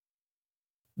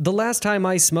The Last Time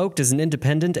I Smoked is an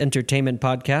independent entertainment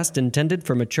podcast intended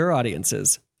for mature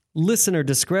audiences. Listener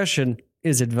discretion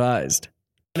is advised.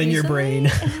 In your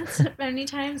brain. Many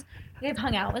times I've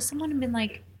hung out with someone and been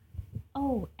like,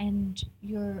 oh, and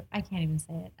I can't even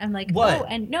say it. I'm like, what? Oh,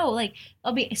 and no, like,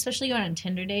 I'll be, especially going on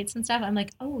Tinder dates and stuff. I'm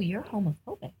like, oh, you're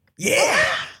homophobic. Yeah.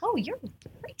 Oh, you're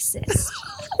racist.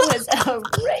 It was a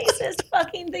racist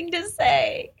fucking thing to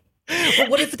say. But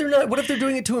what if they're not? What if they're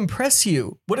doing it to impress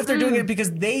you? What if they're doing it because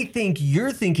they think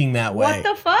you're thinking that way? What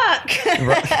the fuck?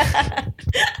 Right.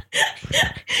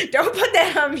 Don't put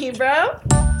that on me, bro.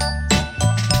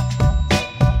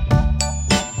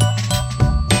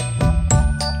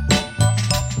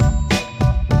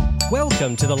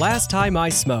 Welcome to The Last Time I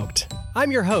Smoked.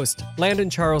 I'm your host, Landon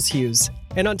Charles Hughes,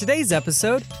 and on today's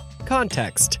episode,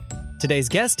 Context. Today's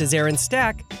guest is Erin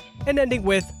Stack, and ending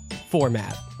with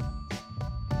Format.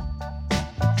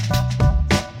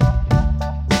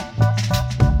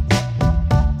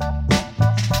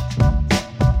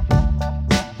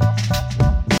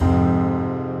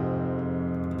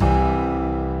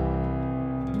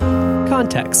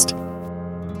 Context.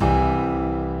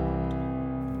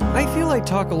 I feel I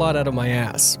talk a lot out of my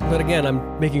ass, but again,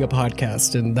 I'm making a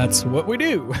podcast, and that's what we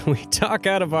do. We talk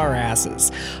out of our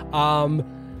asses. And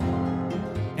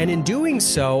in doing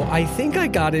so, I think I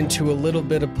got into a little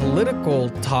bit of political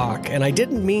talk, and I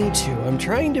didn't mean to. I'm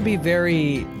trying to be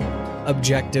very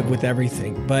objective with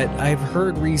everything, but I've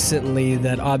heard recently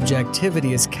that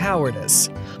objectivity is cowardice.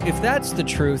 If that's the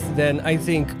truth, then I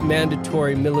think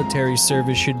mandatory military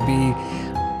service should be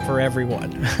for everyone.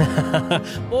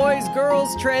 Boys,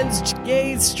 girls, trans,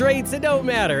 gays, straights, it don't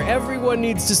matter. Everyone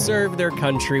needs to serve their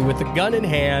country with a gun in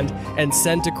hand and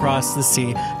sent across the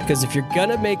sea. Because if you're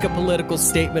gonna make a political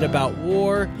statement about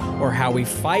war, or how we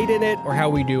fight in it, or how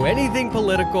we do anything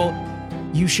political,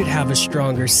 you should have a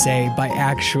stronger say by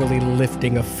actually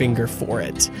lifting a finger for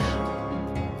it.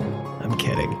 I'm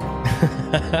kidding.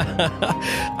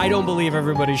 I don't believe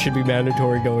everybody should be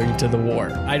mandatory going to the war.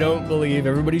 I don't believe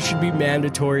everybody should be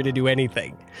mandatory to do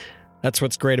anything. That's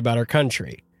what's great about our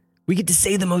country. We get to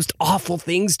say the most awful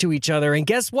things to each other, and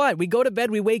guess what? We go to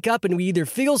bed, we wake up, and we either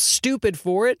feel stupid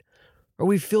for it, or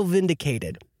we feel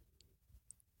vindicated.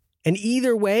 And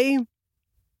either way,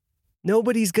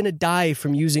 nobody's going to die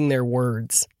from using their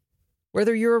words.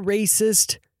 Whether you're a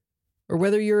racist, or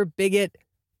whether you're a bigot,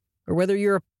 or whether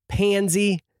you're a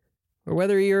pansy, or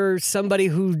whether you're somebody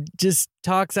who just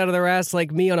talks out of their ass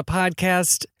like me on a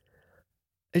podcast,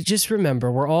 just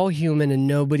remember, we're all human and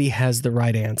nobody has the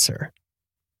right answer.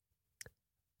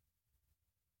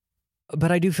 But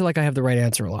I do feel like I have the right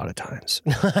answer a lot of times.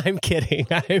 I'm kidding.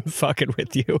 I'm fucking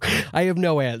with you. I have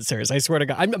no answers. I swear to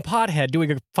God. I'm a pothead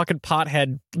doing a fucking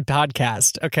pothead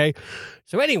podcast, okay?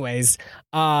 So anyways,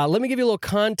 let me give you a little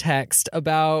context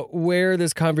about where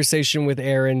this conversation with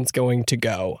Erin's going to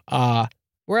go.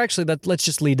 Let's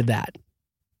just lead to that.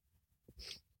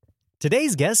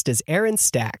 Today's guest is Erin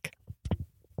Stack.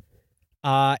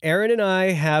 Erin and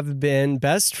I have been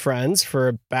best friends for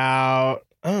about,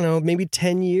 I don't know, maybe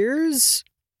 10 years.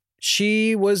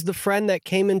 She was the friend that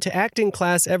came into acting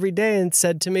class every day and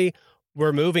said to me,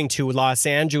 "We're moving to Los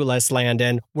Angeles,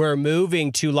 Landon. We're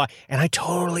moving to And I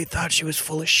totally thought she was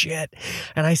full of shit.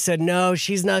 And I said, no,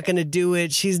 she's not going to do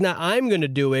it. I'm going to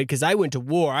do it because I went to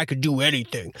war. I could do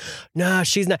anything. No,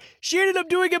 she's not. She ended up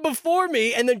doing it before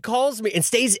me and then calls me and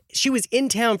stays. She was in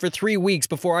town for 3 weeks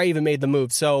before I even made the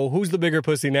move. So who's the bigger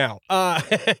pussy now?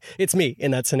 It's me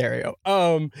in that scenario.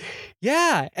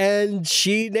 Yeah. And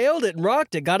she nailed it and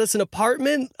rocked it. Got us an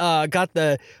apartment, got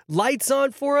the lights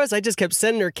on for us. I just kept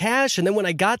sending her cash. And then when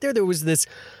I got there was this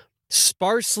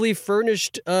sparsely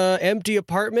furnished, empty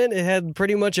apartment. It had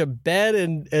pretty much a bed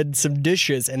and some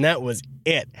dishes, and that was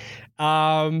it.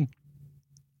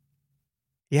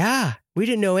 Yeah, we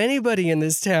didn't know anybody in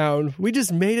this town. We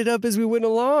just made it up as we went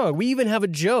along. We even have a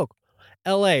joke.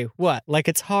 LA, what? Like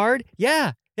it's hard?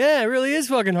 Yeah, it really is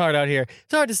fucking hard out here.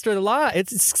 It's hard to start a lot.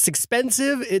 It's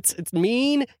expensive. It's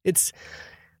mean.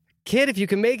 Kid, if you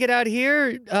can make it out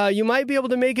here, you might be able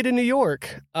to make it in New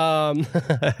York.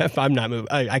 If I'm not moving,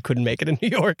 I couldn't make it in New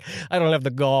York. I don't have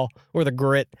the gall or the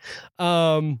grit.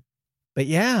 But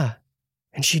yeah,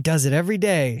 and she does it every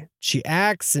day. She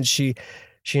acts and she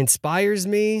inspires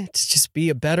me to just be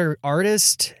a better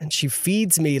artist. And she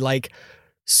feeds me like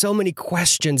so many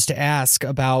questions to ask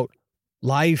about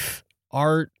life,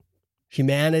 art,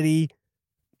 humanity.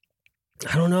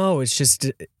 I don't know. It's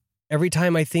just every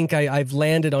time I think I've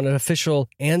landed on an official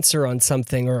answer on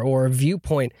something or a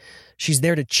viewpoint, she's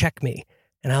there to check me.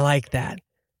 And I like that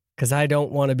because I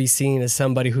don't want to be seen as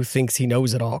somebody who thinks he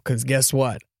knows it all. Because guess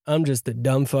what? I'm just a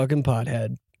dumb fucking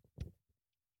pothead.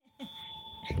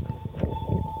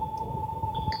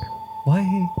 Why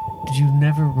did you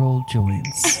never roll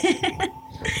joints?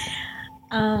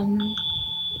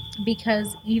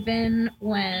 Because even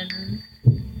when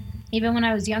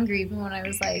I was younger, even when I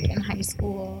was like in high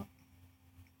school,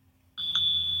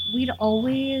 we'd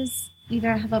always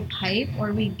either have a pipe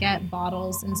or we'd get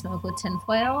bottles and smoke with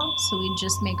tinfoil. So we'd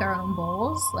just make our own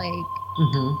bowls, like,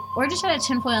 or just had a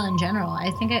tinfoil in general.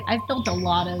 I think I've built a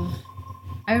lot of.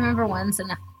 I remember once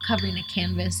covering a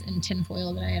canvas in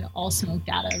tinfoil that I had all smoked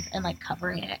out of, and like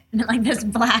covering it in like this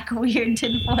black weird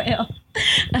tinfoil.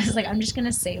 I was like, I'm just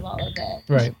gonna save all of it.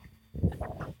 Right.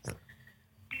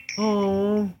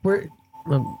 Oh, where?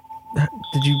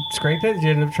 Did you scrape it? Did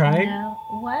you end up trying? No.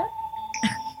 What?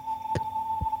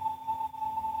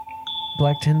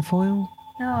 Black tinfoil?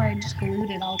 No, I just glued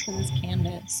it all to this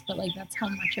canvas, but like that's how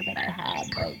much of it I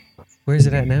had. Like, where's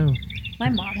it at now? my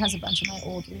mom has a bunch of my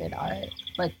old weird art,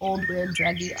 like old weird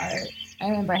druggy art. I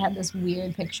remember I had this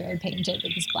weird picture I painted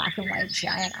with this black and white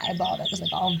giant eyeball that was like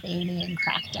all veiny and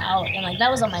cracked out, and like that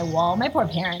was on my wall. My poor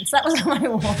parents, that was on my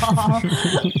wall.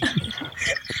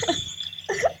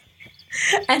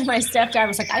 And my stepdad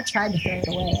was like, I tried to throw it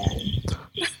away.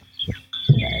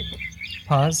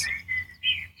 Pause.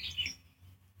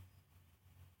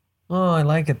 Oh, I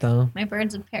like it though. My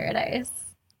birds of paradise.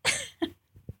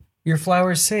 Your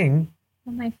flowers sing.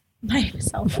 Well, my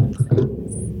cell phone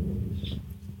sings.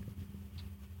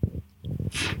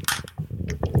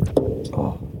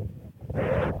 Oh.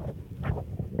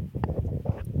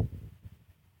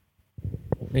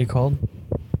 Are you cold?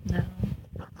 No.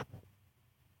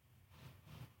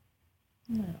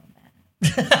 No.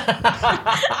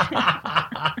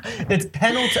 It's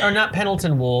Pendleton, or not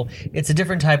Pendleton wool. It's a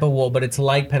different type of wool, but it's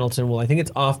like Pendleton wool. I think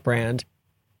it's off-brand.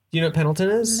 Do you know what Pendleton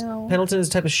is? No. Pendleton is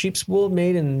a type of sheep's wool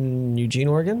made in Eugene,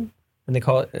 Oregon. And they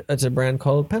call it, it's a brand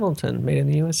called Pendleton, made in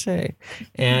the USA.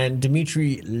 And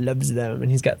Dimitri loves them,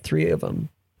 and he's got 3 of them.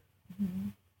 Mm-hmm.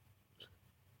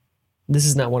 This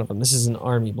is not one of them. This is an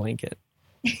army blanket.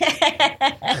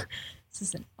 This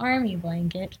is an army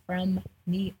blanket from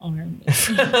the army.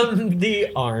 From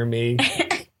the army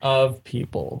of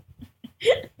people.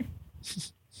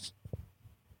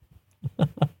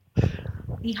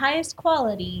 The highest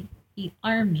quality the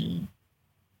army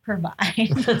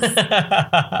provides.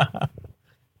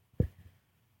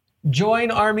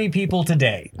 Join army people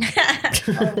today.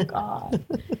 Oh, God.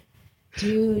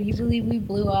 Do you believe we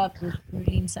blew up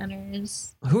recruiting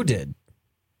centers? Who did?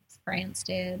 France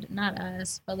did, not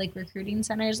us, but like recruiting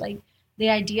centers. Like the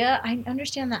idea, I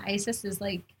understand that ISIS is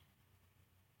like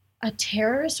a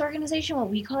terrorist organization, what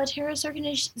we call a terrorist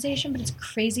organization, but it's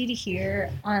crazy to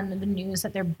hear on the news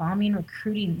that they're bombing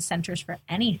recruiting centers for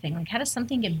anything. Like, how does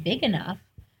something get big enough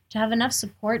to have enough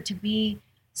support to be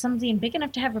something big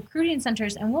enough to have recruiting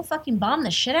centers, and we'll fucking bomb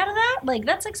the shit out of that? Like,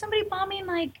 that's like somebody bombing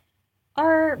like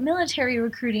our military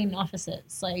recruiting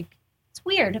offices. Like, it's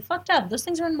weird. It fucked up. Those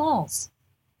things are in malls.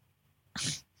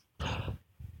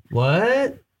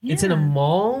 What? Yeah. It's in a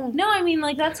mall? No, I mean,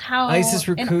 like, that's how... ISIS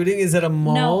recruiting is at a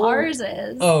mall? No, ours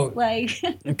is. Oh. Like...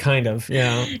 Kind of,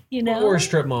 yeah. You know? Or a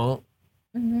strip mall.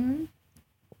 Mm-hmm.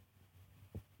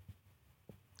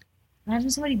 Imagine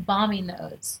somebody bombing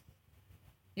those.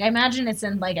 I imagine it's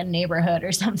in, like, a neighborhood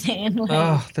or something. Like,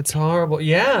 oh, that's horrible.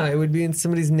 Yeah, it would be in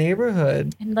somebody's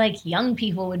neighborhood. And, like, young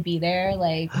people would be there,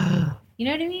 like... You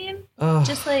know what I mean? Oh.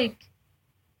 Just, like...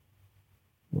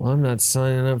 Well, I'm not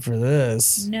signing up for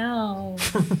this. No.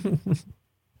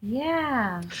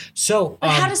 Yeah. So, but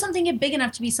how does something get big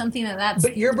enough to be something that's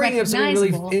But you're bringing up something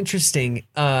really interesting.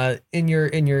 In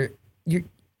your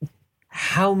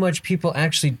how much people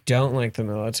actually don't like the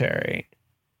military.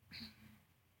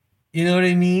 You know what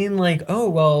I mean? Like, oh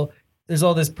well, there's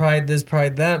all this pride,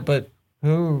 that, but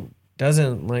who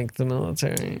doesn't like the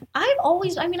military?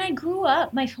 I grew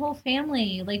up, my whole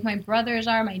family, like my brothers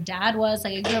are, my dad was,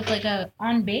 like I grew up like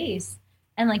on base.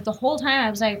 And like the whole time I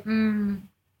was like, I'm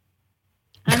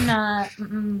not,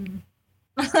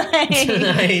 like,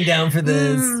 I ain't down for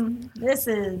this. This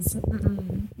is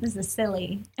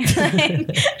silly.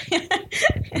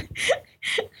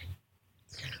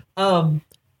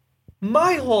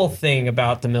 My whole thing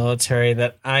about the military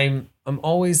that I'm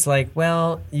always like,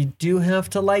 well, you do have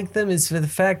to like them, is for the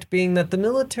fact being that the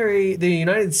military, the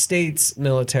United States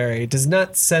military, does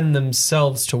not send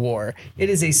themselves to war. It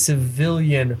is a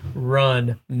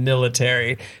civilian-run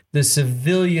military. The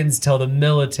civilians tell the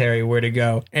military where to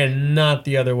go, and not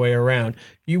the other way around.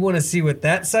 You want to see what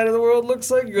that side of the world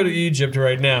looks like? Go to Egypt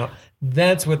right now.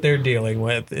 That's what they're dealing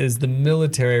with, is the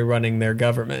military running their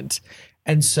government.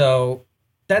 And so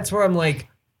that's where I'm like,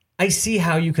 I see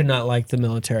how you can not like the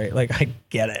military. Like, I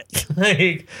get it.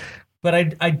 Like, but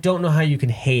I don't know how you can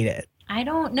hate it. I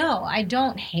don't know. I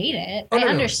don't hate it. Oh, I no,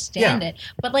 no. understand Yeah. it.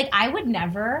 But like I would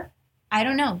never, I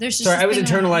don't know. There's just Sorry, this I was thing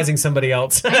in my head. internalizing somebody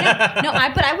else. I know. No,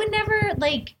 but I would never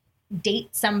like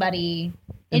date somebody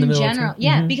In the in military? general.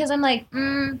 Yeah, Mhm. because I'm like,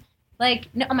 no,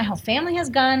 my whole family has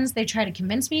guns. They try to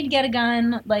convince me to get a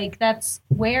gun. Like that's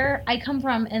where I come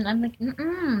from, and I'm like, we're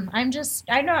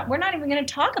not even going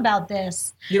to talk about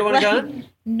this. You don't want a Like, gun?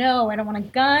 No, I don't want a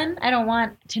gun. I don't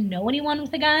want to know anyone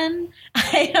with a gun.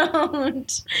 I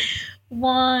don't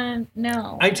want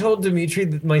no. I told Dimitri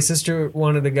that my sister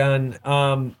wanted a gun,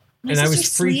 My and I was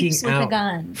sister freaking sleeps with out. a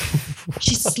gun.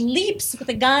 She sleeps with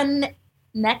a gun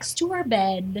next to her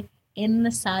bed in the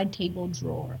side table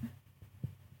drawer.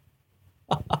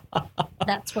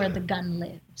 That's where the gun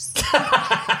lives.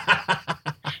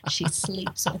 She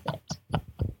sleeps with it.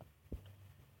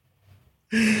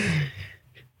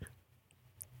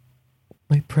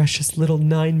 My precious little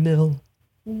 9mm.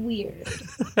 Weird.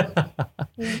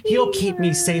 He'll keep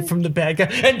me safe from the bad guy.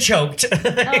 And choked.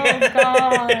 Oh,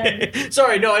 God.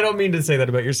 Sorry, no, I don't mean to say that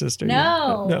about your sister.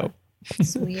 No. No.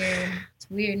 It's weird. It's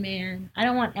weird, man. I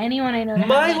don't want anyone I know to have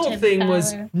My that whole type of thing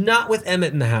was power. not with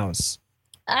Emmett in the house.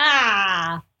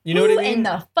 You know Who what I mean? in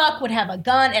the fuck would have a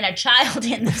gun and a child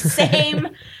in the same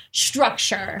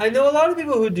structure? I know a lot of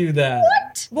people who do that.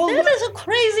 What? Well, That is a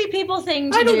crazy people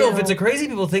thing to do. I don't know if it's a crazy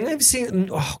people thing. I've seen.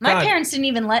 Oh, My God. parents didn't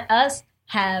even let us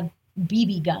have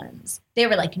BB guns. They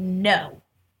were like, no.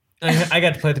 I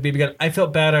got to play with the BB gun. I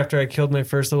felt bad after I killed my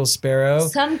first little sparrow.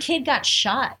 Some kid got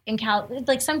shot in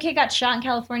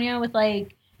California with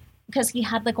like, because he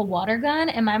had like a water gun,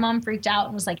 and my mom freaked out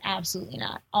and was like, absolutely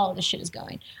not. All of this shit is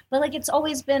going. But like, it's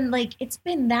always been like, it's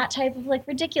been that type of like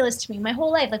ridiculous to me my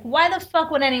whole life. Like, why the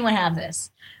fuck would anyone have this?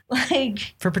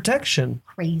 Like, For protection.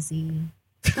 crazy.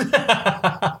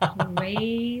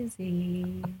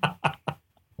 Crazy.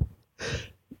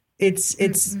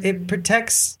 It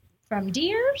protects. From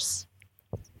deers?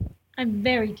 I'm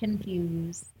very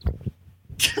confused.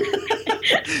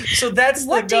 So that's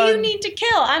What the do gun. you need to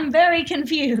kill? I'm very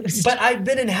confused. But I've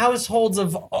been in households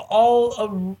of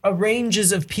all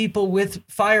ranges of people with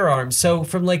firearms. So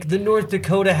from like the North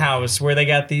Dakota house where they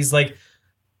got these like,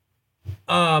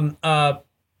 yeah,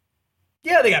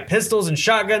 they got pistols and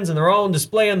shotguns and they're all on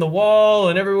display on the wall,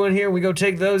 and everyone here, we go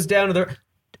take those down to the.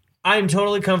 I'm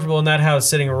totally comfortable in that house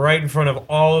sitting right in front of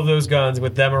all of those guns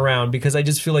with them around because I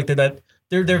just feel like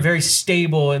they're very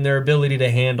stable in their ability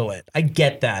to handle it. I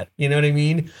get that. You know what I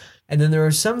mean? And then there are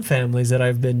some families that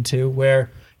I've been to where,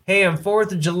 hey, on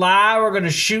 4th of July, we're going to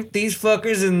shoot these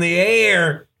fuckers in the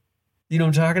air. You know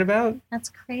what I'm talking about? That's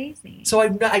crazy. So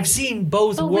I've seen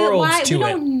both But worlds to we it.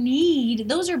 don't need,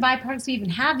 those are byproducts of even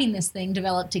having this thing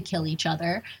developed to kill each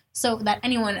other so that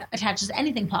anyone attaches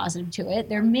anything positive to it.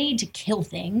 They're made to kill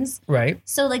things. Right.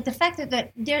 So like the fact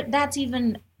that's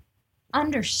even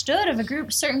understood of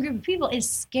a certain group of people is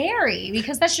scary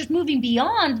because that's just moving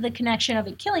beyond the connection of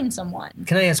it killing someone.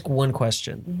 Can I ask one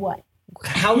question? What?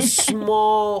 How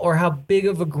small or how big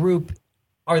of a group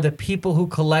are the people who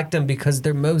collect them because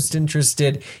they're most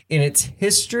interested in its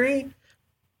history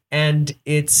and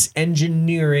its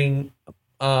engineering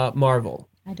marvel?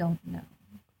 I don't know.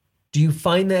 Do you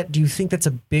think that's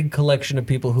a big collection of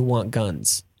people who want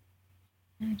guns?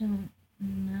 I don't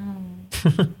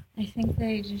know. I think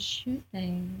they just shoot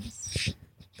things.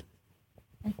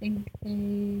 I think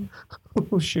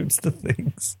Who shoots the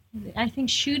things? I think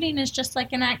shooting is just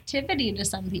like an activity to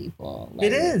some people. Like,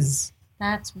 It is.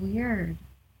 That's weird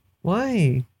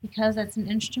Why? because that's an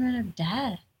instrument of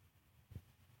death.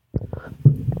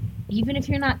 Even if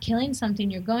you're not killing something,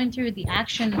 you're going through the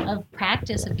action of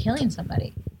practice of killing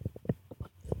somebody.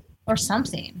 Or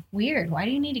something. Weird. Why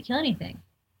do you need to kill anything?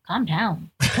 Calm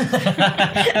down.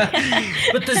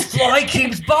 But this fly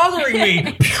keeps bothering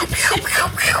me.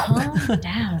 Calm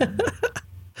down.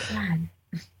 God.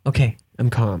 Okay, I'm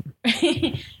calm.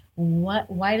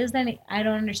 Why does that? I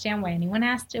don't understand why anyone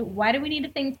has to. Why do we need a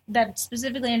thing that's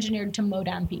specifically engineered to mow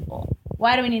down people?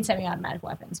 Why do we need semi-automatic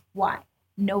weapons? Why?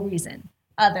 No reason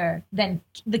other than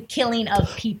the killing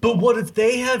of people. But what if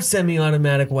they have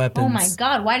semi-automatic weapons? Oh my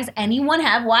God, why does anyone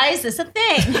have? Why is this a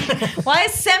thing? Why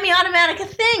is semi-automatic a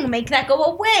thing? Make that go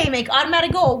away. Make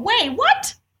automatic go away.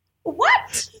 What?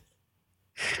 What?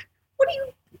 What do you?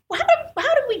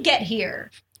 How did we get here?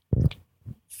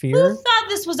 Fear? Who thought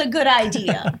this was a good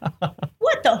idea?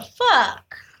 What the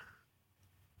fuck?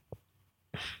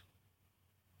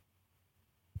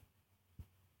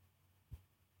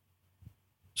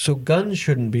 So guns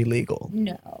shouldn't be legal.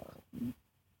 No.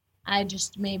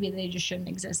 Maybe they just shouldn't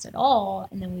exist at all,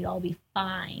 and then we'd all be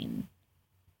fine.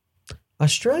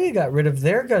 Australia got rid of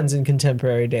their guns in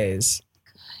contemporary days.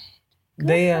 Good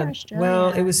They for had, Australia.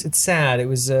 well, it's sad. It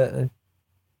was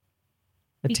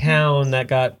a town that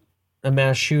got a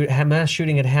mass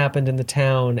shooting had happened in the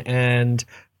town, and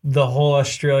the whole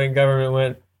Australian government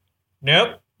went,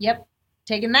 nope. Yep.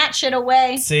 Taking that shit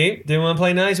away. See, didn't want to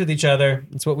play nice with each other.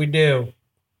 That's what we do.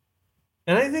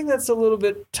 And I think that's a little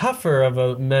bit tougher of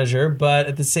a measure, but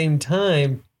at the same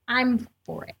time, I'm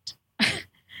for it.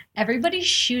 Everybody's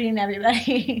shooting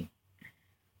everybody.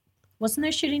 Wasn't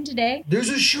there shooting today? There's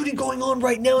a shooting going on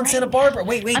right now in Santa Barbara.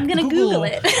 Wait. I'm going to Google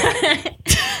it.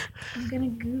 I'm going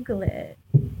to Google it.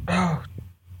 Oh,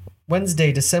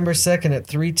 Wednesday, December 2nd at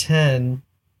 3:10.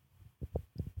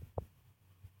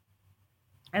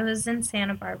 I was in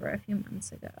Santa Barbara a few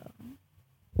months ago.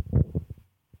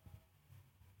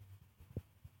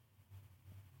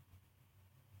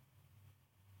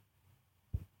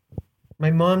 My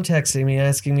mom texting me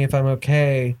asking me if I'm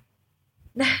okay.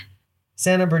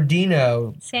 San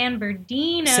Bernardino,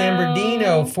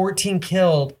 14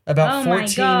 killed, about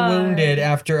 14 wounded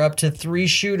after up to 3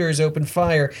 shooters opened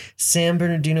fire. San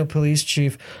Bernardino police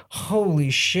chief.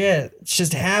 Holy shit, it's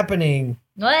just happening.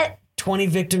 What? 20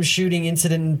 victim shooting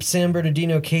incident in San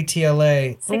Bernardino,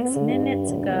 KTLA. 6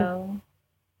 minutes ago.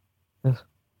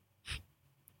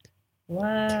 What?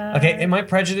 Okay, am I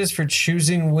prejudiced for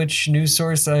choosing which news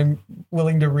source I'm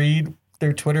willing to read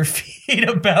their Twitter feed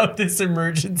about this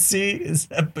emergency? Is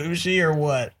that bougie or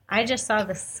what? I just saw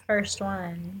this first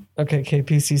one. Okay,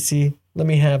 KPCC, let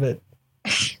me have it.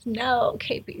 No,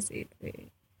 KPCC.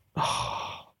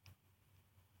 Oh,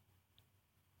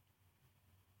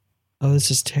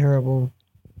 this is terrible.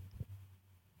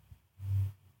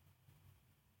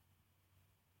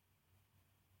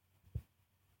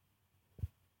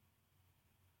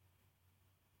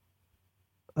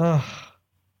 Ugh.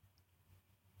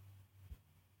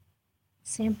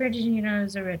 San Bernardino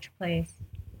is a rich place.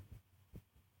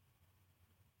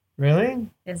 Really?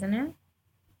 Isn't it?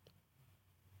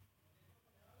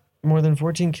 More than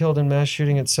 14 killed in mass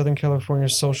shooting at Southern California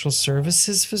social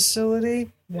services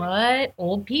facility? What?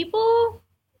 Old people?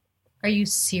 Are you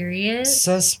serious?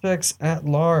 Suspects at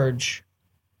large.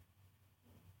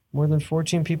 More than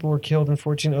 14 people were killed and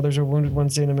 14 others were wounded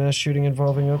Wednesday in a mass shooting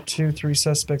involving up to 3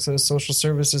 suspects at a social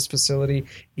services facility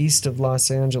east of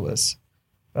Los Angeles.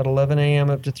 At 11 a.m.,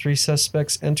 up to 3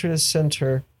 suspects entered a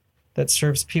center that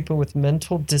serves people with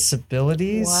mental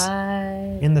disabilities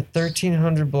in the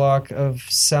 1300 block of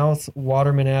South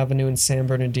Waterman Avenue in San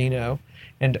Bernardino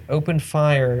and opened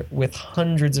fire with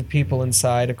hundreds of people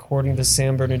inside, according to the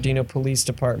San Bernardino Police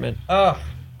Department.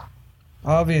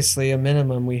 Obviously, a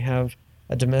minimum, we have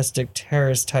a domestic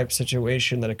terrorist type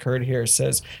situation that occurred here,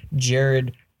 says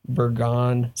Jared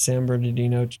Bergon, San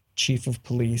Bernardino Chief of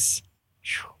Police.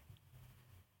 Whew.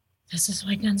 This is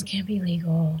why guns can't be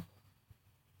legal.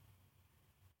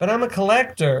 But I'm a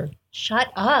collector. Shut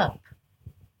up.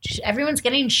 Everyone's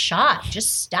getting shot.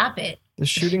 Just stop it. The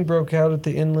shooting broke out at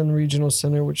the Inland Regional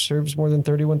Center, which serves more than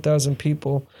 31,000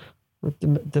 people with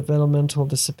developmental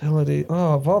disability.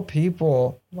 Oh, of all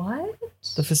people. What?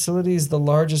 The facility is the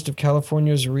largest of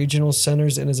California's regional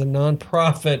centers and is a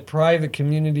nonprofit, private,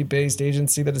 community-based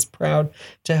agency that is proud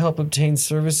to help obtain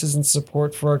services and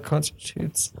support for our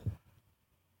constituents.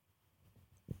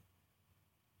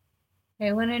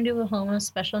 They went into a home of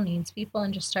special needs people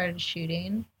and just started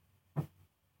shooting.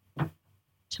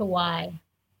 To why?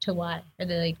 To what? Are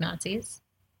they like Nazis?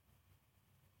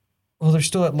 Well, they're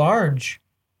still at large.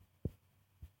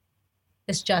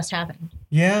 This just happened.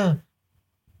 Yeah.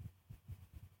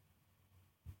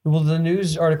 Well, the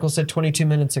news article said 22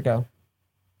 minutes ago.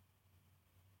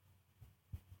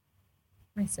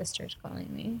 My sister's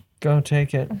calling me. Go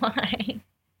take it. Why?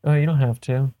 Oh, you don't have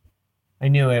to. I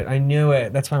knew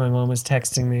it. That's why my mom was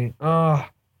texting me. Oh.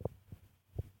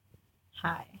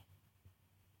 Hi.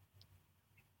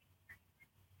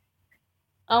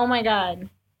 Oh my God.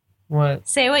 What?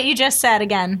 Say what you just said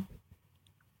again.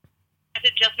 I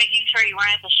said just making sure you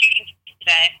weren't at the shooting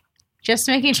today. Just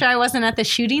making sure I wasn't at the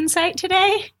shooting site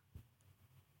today?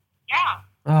 Yeah.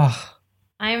 Oh.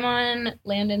 I'm on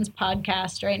Landon's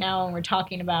podcast right now and we're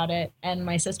talking about it. And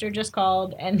my sister just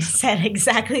called and said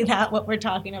exactly that, what we're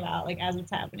talking about, like as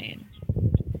it's happening.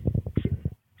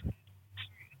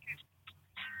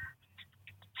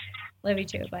 Love you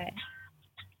too. Bye.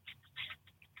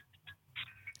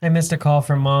 I missed a call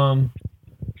from Mom.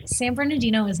 San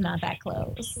Bernardino is not that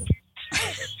close.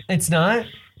 It's not?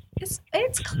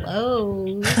 It's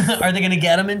close. Are they going to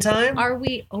get him in time? Are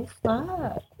we? Oh,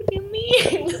 fuck. What do you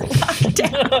mean?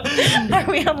 Lockdown? Are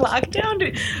we on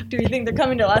lockdown? Do we think they're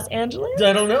coming to Los Angeles?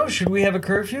 I don't know. Should we have a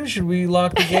curfew? Should we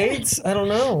lock the gates? I don't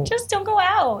know. Just don't go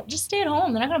out. Just stay at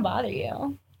home. They're not going to bother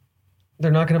you.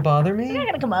 They're not going to bother They're not me?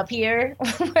 gonna come up here.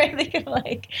 Where are they gonna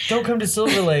like? Don't come to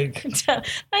Silver Lake. They're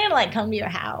gonna like come to your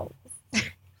house.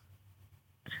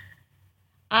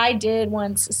 I did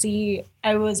once see.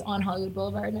 I was on Hollywood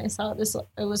Boulevard and I saw this.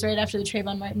 It was right after the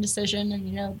Trayvon Martin decision,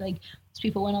 and like those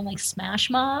people went on like smash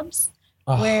mobs.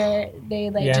 Oh, Where they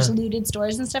like yeah. just looted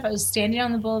stores and stuff. I was standing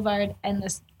on the boulevard and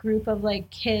this group of like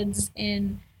kids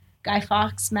in Guy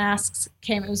Fawkes masks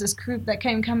came. It was this group that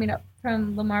came coming up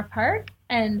from Lamar Park,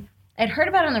 and I'd heard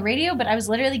about it on the radio, but I was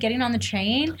literally getting on the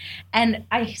train and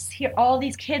I hear all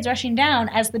these kids rushing down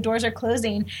as the doors are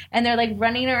closing and they're like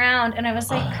running around, and I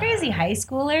was like, crazy high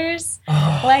schoolers.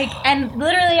 Like, and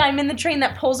literally I'm in the train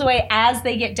that pulls away as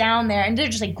they get down there, and they're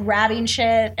just like grabbing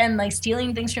shit and like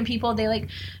stealing things from people. They like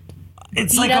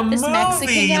it's beat like up a this movie.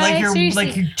 Mexican guy. Like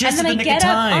Seriously. you're just and then in the I nick of get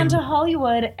up time. onto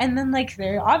Hollywood, and then like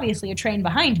there's obviously a train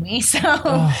behind me. So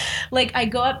like I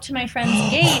go up to my friend's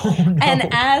gate, and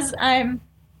as I'm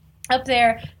up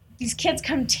there, these kids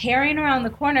come tearing around the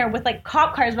corner with like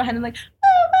cop cars behind them, like woo,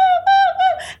 woo, woo,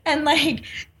 woo. And like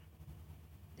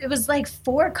it was like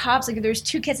 4 cops. Like there was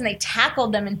 2 kids, and they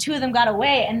tackled them, and 2 of them got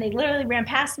away, and they literally ran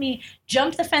past me,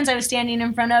 jumped the fence I was standing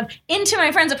in front of into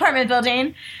my friend's apartment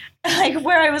building, like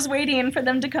where I was waiting for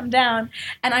them to come down.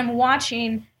 And I'm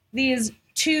watching these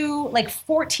 2 like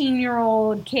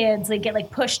 14-year-old kids like get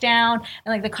like pushed down,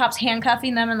 and like the cops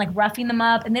handcuffing them and like roughing them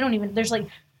up, and they don't even, there's like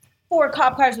 4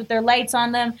 cop cars with their lights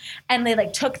on them, and they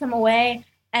like took them away.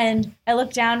 And I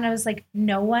looked down and I was like,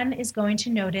 no one is going to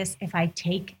notice if I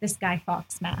take this Guy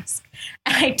Fawkes mask.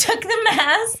 And I took the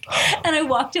mask and I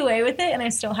walked away with it, and I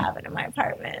still have it in my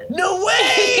apartment. No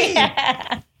way!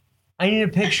 Yeah. I need a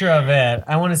picture of it.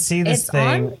 I want to see this It's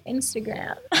thing. on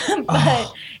Instagram,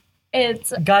 but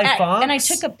it's Guy Fawkes? and I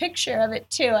took a picture of it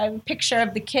too. I have a picture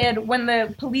of the kid when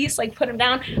the police like put him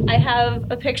down. I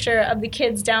have a picture of the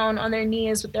kids down on their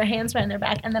knees with their hands behind their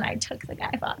back, and then I took the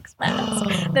Guy Fawkes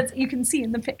mask. That's you can see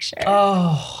in the picture.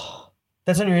 Oh,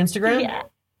 that's on your Instagram? Yeah,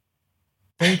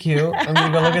 Thank you. I'm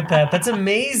going to go look at that. That's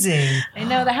amazing. I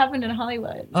know that happened in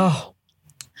Hollywood, Oh,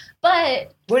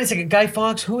 but wait a second. Guy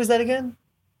Fawkes, who is that again?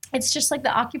 it's just like the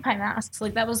Occupy masks.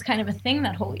 Like that was kind of a thing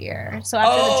that whole year. So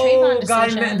after the Trayvon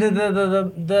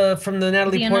decision, the from the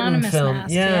Natalie the Portman anonymous film.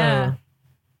 mask, Yeah. yeah.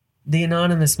 The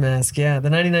anonymous mask, yeah. The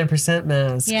 99%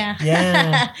 mask. Yeah.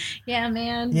 Yeah. Yeah,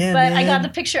 man. Yeah, but I got man. the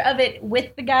picture of it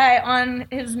with the guy on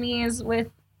his knees with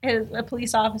a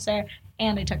police officer,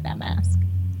 and I took that mask.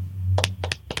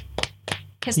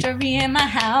 History in my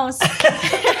house.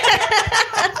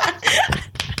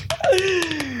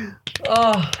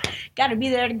 Oh, Gotta be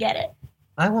there to get it.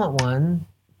 I want one.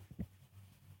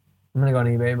 I'm gonna go on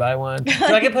eBay and buy one. Do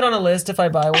I get put on a list if I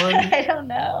buy one? I don't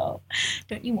know.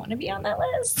 Don't you want to be on that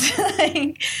list?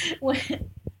 Like,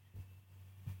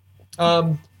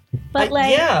 but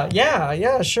like,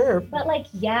 yeah, sure. but like,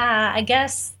 yeah, I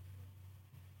guess.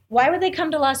 Why would they come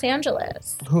to Los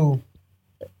Angeles? Who?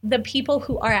 The people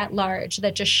who are at large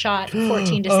that just shot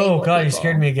 14 disabled Oh God, you people.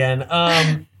 scared me again.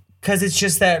 Because it's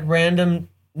just that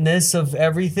randomness of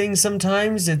everything.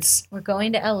 Sometimes it's We're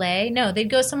going to LA. No, they'd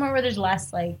go somewhere where there's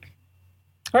less like.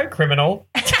 all right, criminal.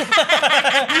 You'd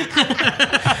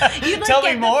like Tell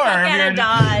get me more. The fuck out of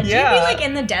Dodge. Yeah. You'd be like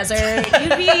in the desert.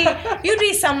 You'd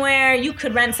be somewhere. You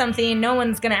could rent something. No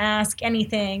one's gonna ask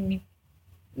anything.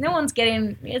 No one's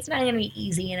getting. It's not gonna be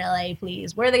easy in LA.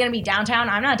 Please. Where are they gonna be? Downtown?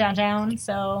 I'm not downtown.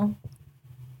 So,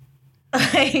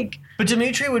 like. But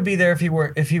Dimitri would be there if he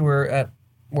were at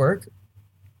work.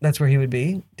 That's where he would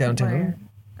be, downtown. Where?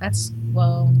 That's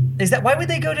well. Is that why would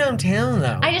they go downtown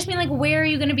though? I just mean like, where are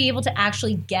you gonna be able to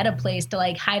actually get a place to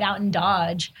like hide out and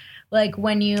Dodge? Like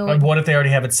when you Like, what if they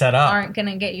already have it set up? aren't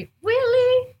gonna get you.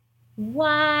 Really?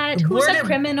 What? Who's a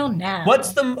criminal now?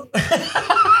 What's the?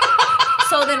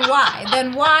 So then why?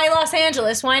 Then why Los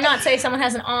Angeles? Why not say someone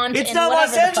has an aunt? It's in not Los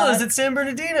whatever the Angeles. fuck? It's San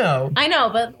Bernardino. I know,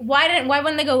 but why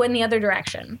wouldn't they go in the other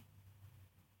direction?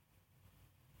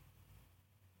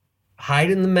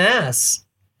 Hide in the mass.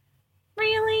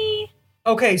 Really?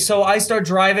 Okay, so I start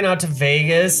driving out to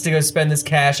Vegas to go spend this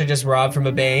cash I just robbed from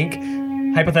a bank.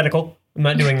 Hypothetical. I'm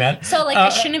not doing that. So like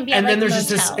it shouldn't be. And at, then like, there's just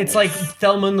this. motels. It's like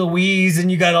Thelma and Louise, and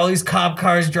you got all these cop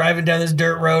cars driving down this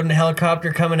dirt road, and a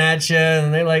helicopter coming at you,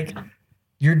 and they're like,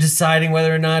 you're deciding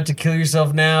whether or not to kill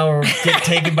yourself now or get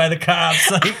taken by the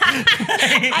cops. Like,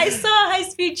 I saw a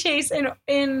high-speed chase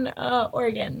in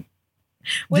Oregon.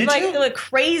 With Did like you? the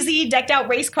crazy decked out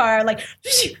race car, like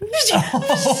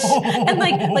and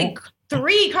like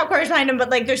 3 cop cars behind him,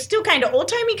 but like they're still kind of old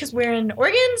timey because we're in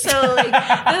Oregon, so like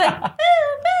they're like boo,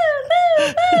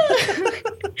 boo, boo,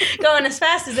 boo. Going as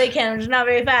fast as they can, which is not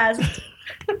very fast.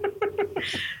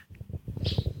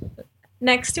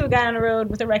 Next to a guy on a road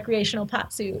with a recreational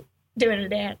pot suit doing a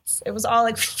dance. It was all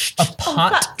like A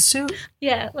pot suit?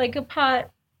 Yeah, like a pot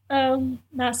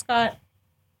mascot.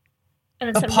 And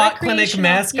it A said pot clinic recreational.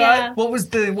 mascot? Yeah. What was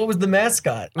the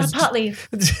mascot? A pot leaf.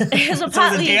 It was a So pot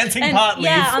it was a leaf. dancing And, pot leaf.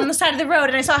 Yeah, on the side of the road.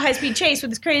 And I saw a high-speed chase with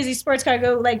this crazy sports car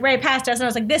go like right past us. And I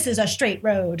was like, this is a straight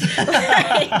road.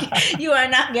 Like, you are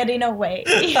not getting away.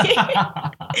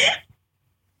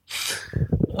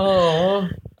 Oh.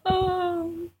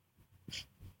 Oh.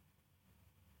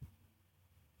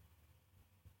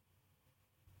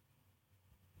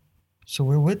 So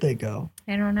where would they go?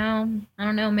 I don't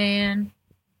know, man.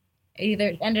 It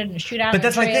either ended in a shootout. But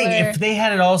that's my thing. If they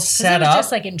had it all set it was up.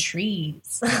 just like in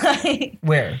trees. Like,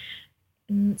 Where?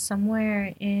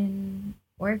 somewhere in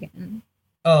Oregon.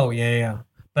 Oh, yeah.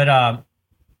 But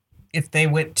if they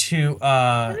went to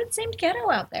It seemed ghetto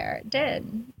out there. It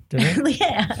did. did it?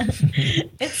 Yeah.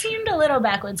 It seemed a little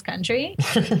backwoods country.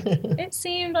 It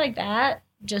seemed like that.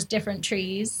 Just different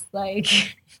trees. Like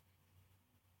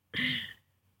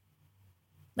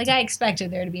I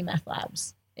expected there to be meth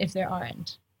labs, if there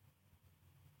aren't.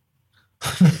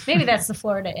 Maybe that's the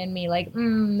Florida in me. Like,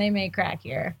 they may crack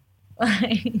here.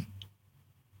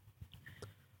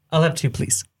 I'll have 2,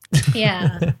 please.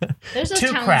 Yeah. There's those 2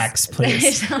 towns- cracks,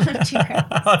 please. I'll have 2 cracks.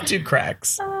 I'll have 2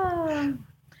 cracks.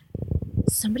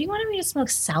 Somebody wanted me to smoke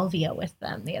salvia with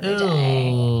them the other day.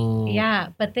 Ooh. Yeah,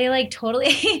 but they like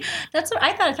totally. That's what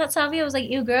I thought. I thought salvia was like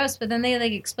ew, gross. But then they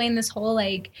like explained this whole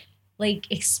like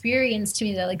experience to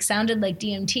me that like sounded like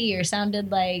DMT or sounded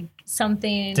like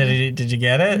something. Did you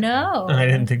get it? No, I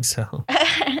didn't think so.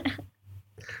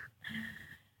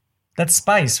 That's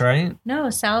spice, right? No,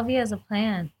 salvia is a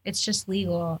plant. It's just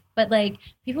legal. But like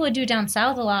people would do it down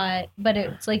south a lot, but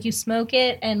it's like you smoke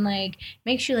it and like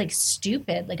makes you like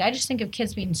stupid. Like I just think of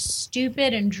kids being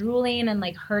stupid and drooling and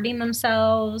like hurting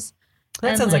themselves. That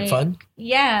And, sounds like fun.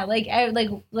 Yeah, like I like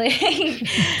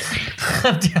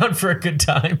I'm down for a good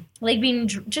time. like being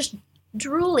just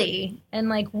drooly and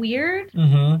like weird.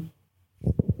 Mm-hmm.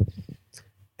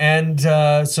 And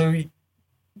so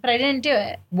But I didn't do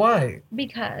it why?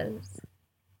 because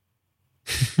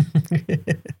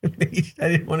I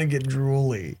didn't want to get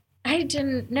drooly. I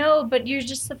didn't know. But you're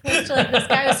just supposed to like. This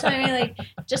guy was telling me like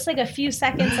just like a few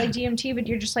seconds like DMT, but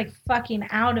you're just like fucking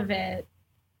out of it.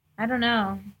 I don't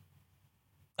know.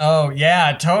 Oh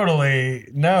yeah, totally.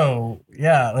 No,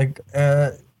 yeah, like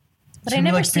But I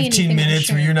never like see 15 anything minutes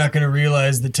where insurance. you're not going to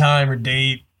realize the time or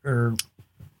date or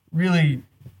really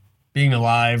being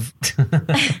alive.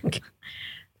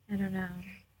 I don't know.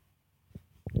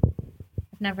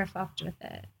 I've never fucked with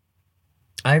it.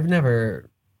 I've never.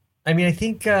 I mean, I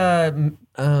think a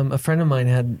friend of mine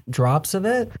had drops of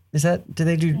it. Is that? Do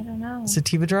they I do don't know.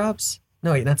 sativa drops?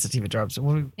 No, wait, not sativa drops.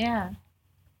 Yeah.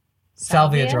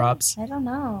 Salvia drops. I don't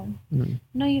know. Mm.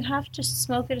 No, you have to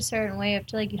smoke it a certain way.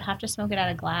 You have to smoke it out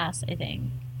of glass, I think.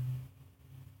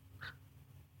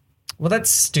 Well, that's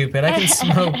stupid. I can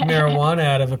smoke marijuana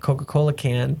out of a Coca-Cola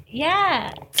can.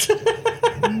 Yeah.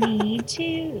 Me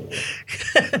too.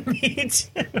 Me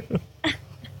too.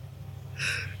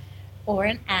 Or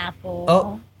an apple.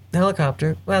 Oh.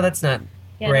 Helicopter. Well, that's not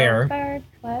Get rare. over.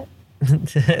 What?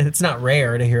 It's not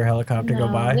rare to hear a helicopter go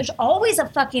No, by. There's always a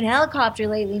fucking helicopter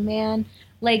lately, man.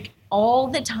 Like all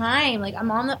the time. Like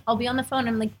I'll be on the phone.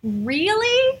 I'm like,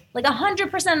 really? Like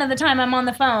 100% of the time I'm on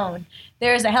the phone.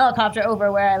 There's a helicopter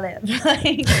over where I live.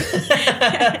 Like,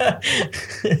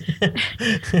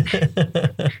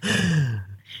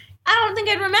 I don't think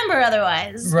I'd remember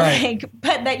otherwise. Right. Like,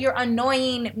 but that you're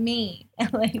annoying me.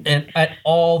 Like And at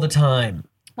all the time.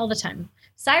 all the time.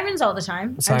 Sirens all the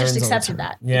time. I Sirens just all the accepted time.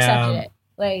 that. Yeah. Accepted it.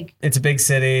 Like It's a big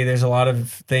city. There's a lot of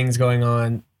things going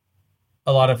on.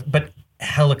 But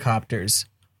helicopters.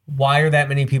 Why are that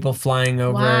many people flying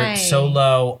over Why? so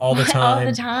low all the time? All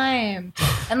the time.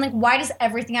 And like, why does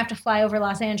everything have to fly over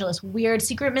Los Angeles? Weird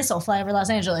secret missile fly over Los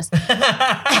Angeles.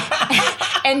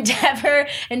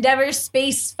 Endeavor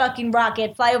space fucking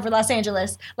rocket fly over Los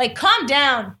Angeles. Like, calm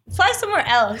down. Fly somewhere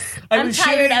else. I'm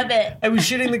tired of it. I was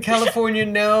shooting the California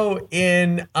No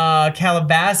in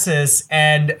Calabasas,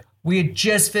 and we had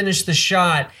just finished the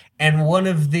shot, and one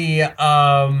of the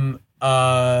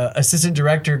assistant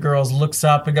director girls looks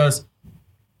up and goes,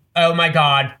 "Oh my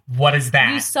God, what is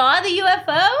that?" You saw the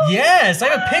UFO? Yes, I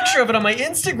have a picture of it on my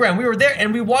Instagram. We were there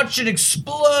and we watched it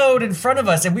explode in front of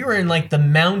us, and we were in like the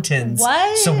mountains.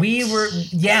 What? So we were,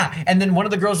 yeah. And then one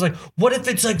of the girls was like, "What if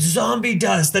it's like zombie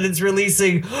dust that it's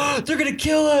releasing? They're gonna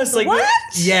kill us!" Like, What?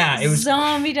 Yeah, it was.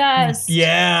 Zombie dust.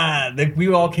 Yeah,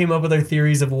 we all came up with our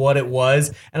theories of what it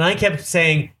was, and I kept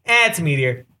saying, "It's a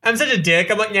meteor." I'm such a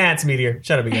dick. I'm like, "Nah, it's a meteor."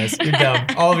 Shut up, you guys. You're dumb.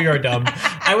 All of you are dumb.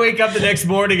 I wake up the next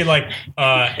morning and like,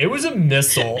 it was a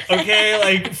missile, okay?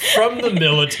 Like from the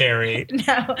military.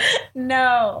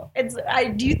 No.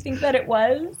 Do you think that it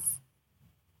was?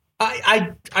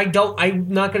 I don't, I'm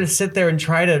not going to sit there and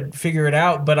try to figure it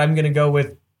out, but I'm going to go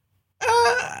with,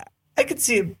 I could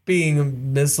see it being a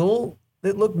missile.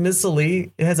 It looked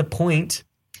missile-y. It has a point.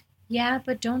 Yeah,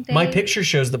 but don't they? My picture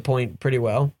shows the point pretty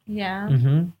well. Yeah.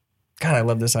 Mm-hmm. God, I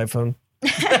love this iPhone.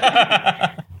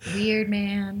 Weird,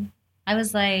 man. I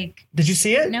was like... Did you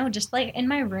see it? No, just like in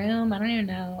my room. I don't even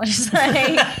know. Just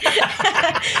like...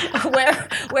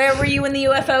 where were you when the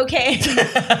UFO came?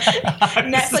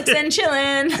 Netflix and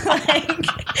chillin'. Like...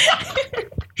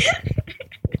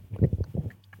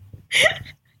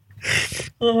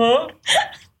 Uh-huh.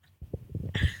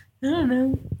 I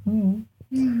don't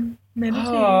know.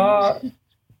 Meditating. I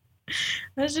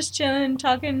was just chilling,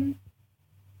 talking.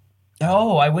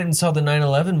 Oh, I went and saw the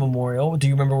 9/11 memorial. Do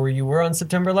you remember where you were on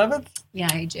September 11th? Yeah,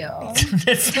 I do.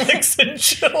 Netflix and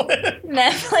chillin'.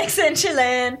 Netflix and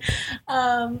chillin'.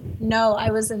 No,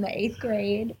 I was in the 8th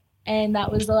grade, and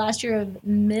that was the last year of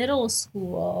middle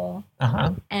school.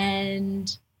 Uh-huh.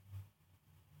 And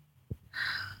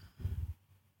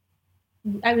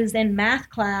I was in math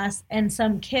class, and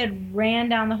some kid ran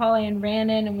down the hallway and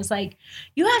ran in and was like,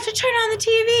 "You have to turn on the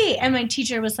TV." And my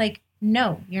teacher was like,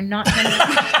 "No, you're not turning on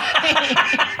the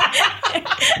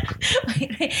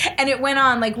TV." And it went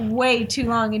on like way too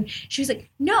long. And she was like,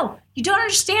 "No, you don't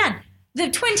understand.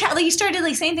 The Twin Towers," like, you started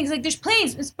like saying things like, "There's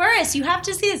planes, Miss Burris, you have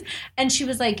to see this." And she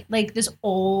was like this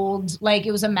old, like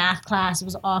it was a math class. It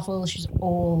was awful. She was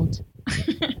old.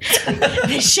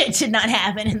 This shit did not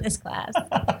happen in this class.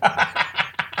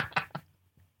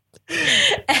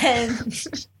 And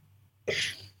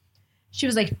she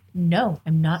was like, "No,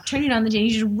 I'm not turning on the TV."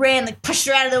 She just ran, like pushed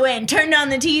her out of the way and turned on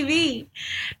the TV.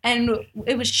 And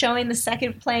it was showing the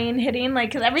second plane hitting, like,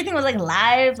 because everything was like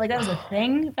live. Like that was a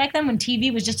thing back then when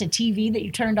TV was just a TV that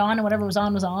you turned on and whatever was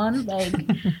on was on. Like,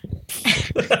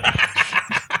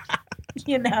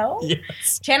 you know?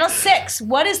 Yes. Channel 6.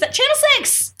 What is that? Channel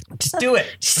 6. Just do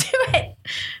it. Just do it.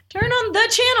 Turn on the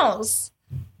channels.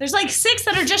 There's like 6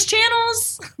 that are just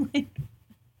channels.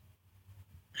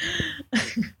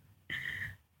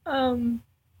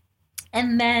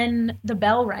 And then the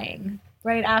bell rang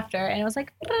right after, and it was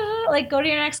like, go to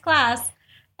your next class.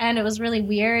 And it was really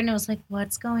weird, and it was like,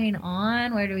 what's going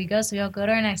on? Where do we go? So we all go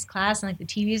to our next class, and like the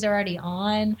TVs are already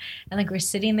on, and like we're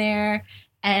sitting there,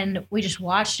 and we just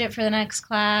watched it for the next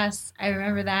class. I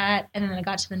remember that. And then I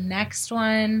got to the next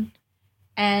one,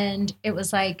 and it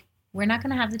was like, we're not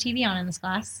going to have the TV on in this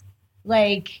class.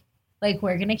 Like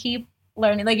we're going to keep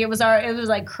learning. Like it was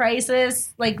like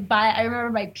crisis, like I remember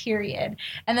by period.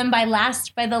 And then by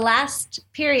the last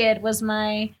period was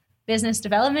my business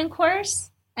development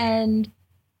course. And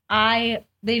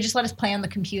they just let us play on the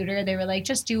computer. They were like,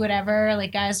 just do whatever,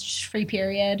 like guys, just free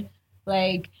period.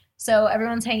 Like, so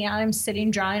everyone's hanging out. I'm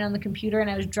sitting drawing on the computer, and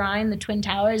I was drawing the Twin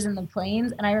Towers and the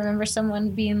planes. And I remember someone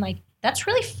being like, "That's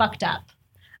really fucked up."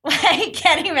 Like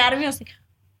getting mad at me. I was like,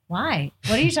 "Why?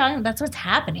 What are you talking about? That's what's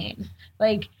happening.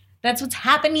 Like, that's what's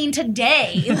happening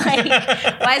today. Like,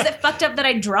 why is it fucked up that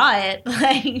I draw it?"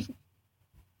 Like,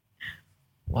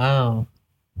 wow.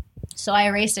 So I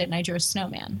erased it and I drew a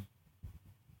snowman.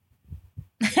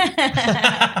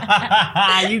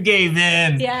 You gave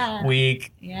in. Yeah.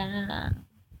 Weak. Yeah.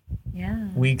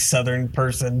 Weak Southern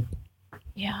person.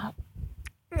 Yeah.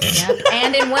 Yep.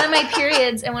 And in one of my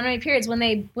periods, when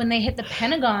they hit the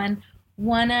Pentagon,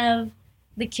 one of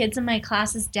the kids in my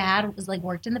class's dad was like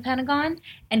worked in the Pentagon,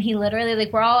 and he literally,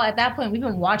 like, we're all at that point, we've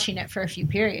been watching it for a few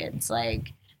periods,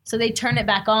 like, so they turn it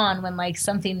back on when like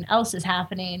something else is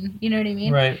happening, you know what I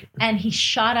mean? Right. And he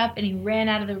shot up and he ran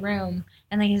out of the room,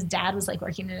 and like his dad was like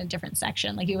working in a different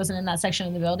section, like he wasn't in that section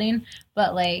of the building,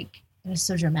 but like it was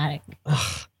so dramatic.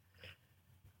 Ugh.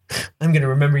 I'm gonna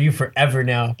remember you forever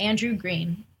now. Andrew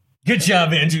Green. Good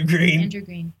job, Andrew Green. Andrew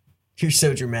Green. You're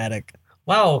so dramatic.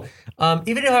 Wow.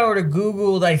 Even if I were to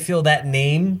Google, I feel that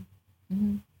name,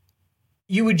 Mm-hmm.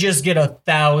 you would just get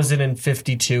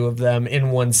 1,052 of them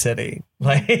in one city.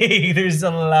 Like, there's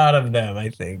a lot of them, I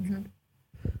think.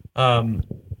 Mm-hmm.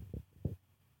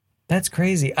 That's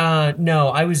crazy.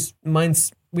 No, it was my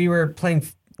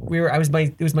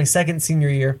second senior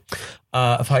year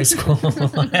of high school in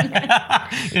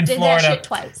Did Florida. that shit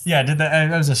twice. Yeah, did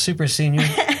that. I was a super senior.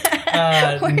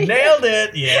 Nailed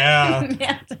it. Yeah.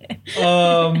 Nailed it.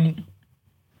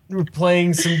 We were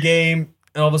playing some game,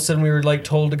 and all of a sudden we were like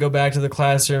told to go back to the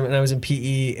classroom, and I was in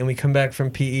PE, and we come back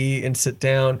from PE and sit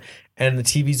down, and the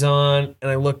TV's on, and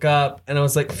I look up, and I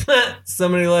was like,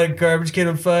 somebody light a garbage can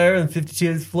on fire on the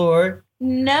 52th floor.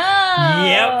 No.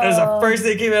 Yep, that's the first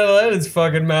thing that came out of his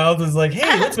fucking mouth was like,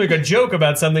 hey, let's make a joke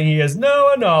about something he has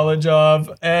no knowledge of.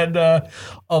 And all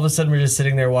of a sudden we're just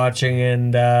sitting there watching,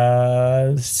 and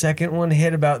the second one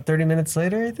hit about 30 minutes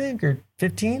later, I think, or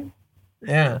 15.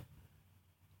 Yeah.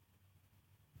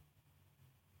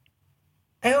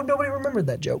 I hope nobody remembered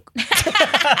that joke.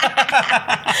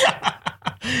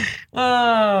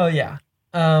 Oh, yeah.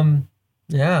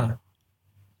 Yeah.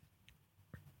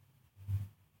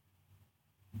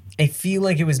 I feel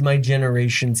like it was my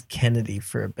generation's Kennedy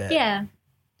for a bit. Yeah.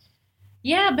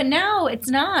 Yeah, but now it's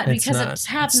not because it's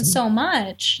happened so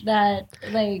much that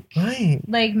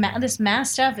this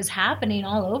mass stuff is happening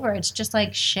all over. It's just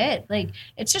like shit. Like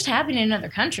it's just happening in other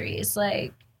countries.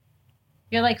 Like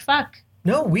you're like fuck.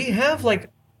 No, we have like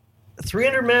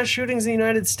 300 mass shootings in the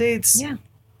United States. Yeah.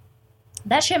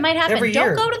 That shit might happen. Every Don't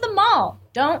year. go to the mall.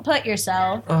 Don't put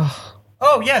yourself.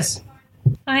 Oh, yes.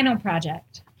 Final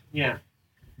project. Yeah.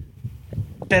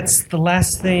 That's the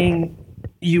last thing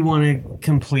you want to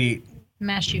complete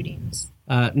Mass shootings.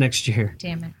 next year.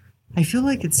 Damn it. I feel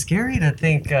like it's scary to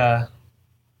think to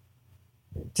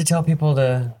tell people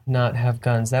to not have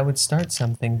guns. That would start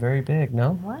something very big,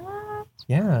 no? What?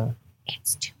 Yeah.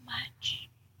 It's too much.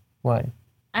 Why?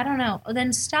 I don't know.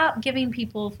 Then stop giving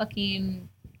people fucking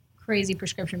crazy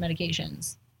prescription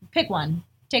medications. Pick one.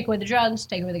 Take away the drugs,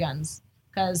 take away the guns.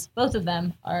 Because both of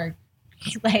them are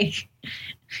like...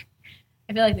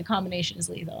 I feel like the combination is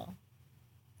lethal.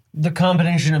 The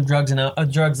combination of drugs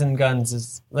and guns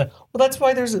is... Well, that's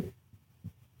why there's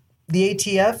the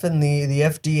ATF and the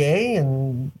FDA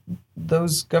and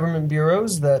those government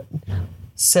bureaus that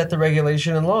set the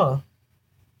regulation and law.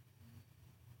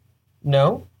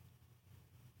 No?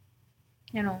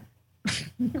 You know. I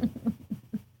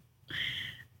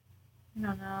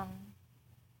don't know.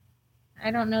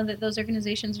 I don't know that those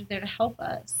organizations are there to help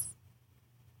us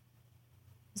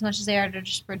as much as they are to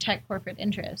just protect corporate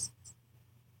interests.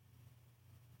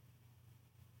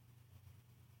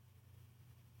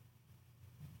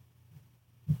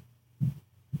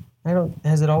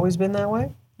 Has it always been that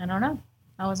way? I don't know.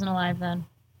 I wasn't alive then.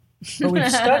 But we've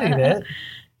studied it.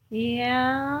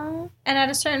 Yeah. And at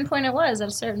a certain point it was. At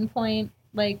a certain point,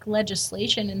 like,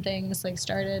 legislation and things, like,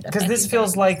 started. Because this affecting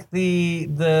feels things. like the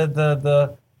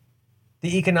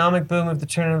economic boom of the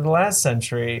turn of the last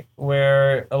century,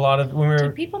 where a lot of...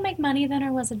 Did people make money then,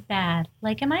 or was it bad?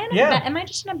 Like, am I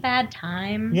just in a bad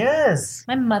time? Yes.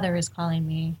 My mother is calling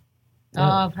me. Oh.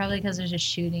 Oh, probably because there's a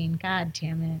shooting. God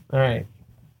damn it. All right.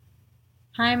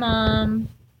 Hi, Mom.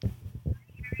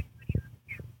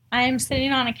 I'm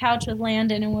sitting on a couch with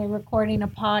Landon and we're recording a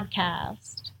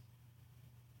podcast.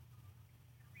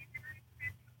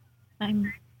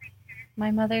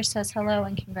 My mother says hello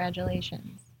and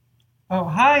congratulations. Oh,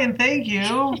 hi and thank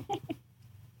you.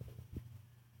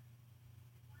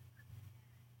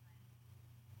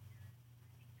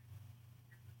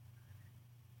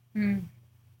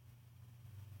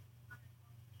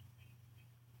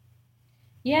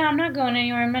 Yeah, I'm not going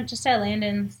anywhere. I'm not just at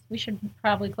Landon's. We should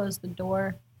probably close the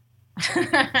door. Because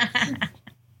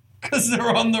they're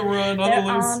on the run, They're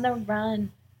on the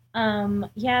run.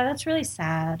 Yeah, that's really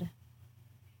sad.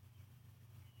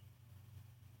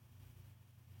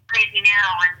 Crazy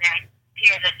now, and I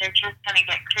fear that they're just going to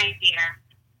get crazier.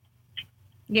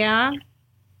 Yeah?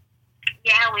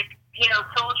 Yeah, with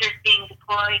soldiers being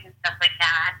deployed and stuff like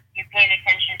that. You're paying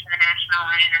attention to the national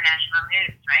and international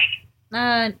news,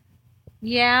 right?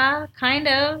 Yeah, kind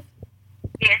of.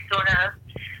 Yeah, sort of.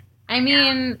 I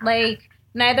mean, like,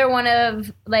 neither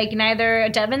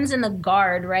Devin's in the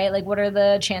Guard, right? Like, what are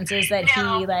the chances that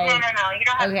No. You don't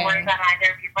have to worry about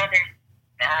either of your brothers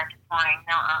deploying.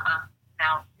 No.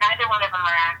 Neither one of them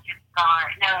are active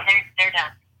Guard. No, they're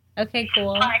done. Okay,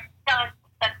 cool.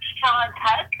 But Sean's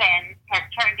husband has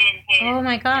turned in his... Oh,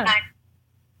 my God.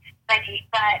 But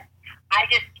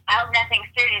nothing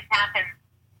serious happened.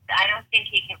 I don't think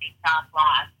he can be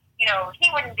stop-lost. He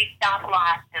wouldn't be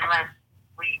stop-lost unless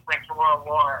we went to World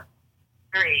War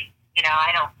III.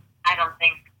 I don't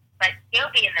think... But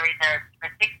he'll be in the reserve for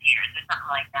 6 years or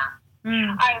something like that.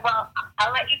 All right, well,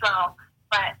 I'll let you go.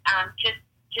 But just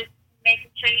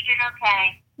making sure you're doing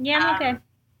okay. Yeah, I'm okay.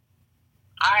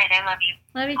 All right, I love you.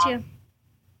 Love you, too.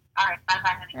 All right,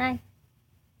 bye-bye, honey. Bye.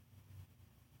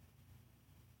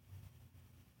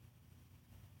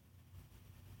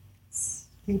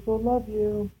 People love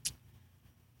you.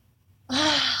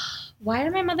 Why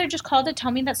did my mother just call to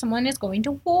tell me that someone is going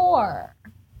to war?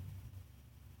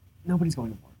 Nobody's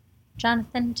going to war.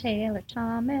 Jonathan Taylor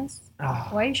Thomas. Oh.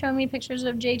 Why are you showing me pictures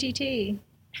of JTT?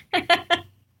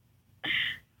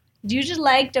 You just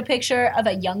liked a picture of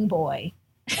a young boy.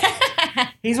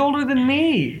 He's older than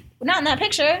me. Not in that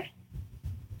picture.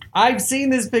 I've seen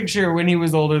this picture when he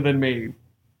was older than me.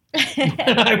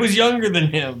 I was younger than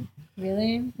him.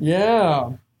 Really?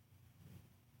 Yeah.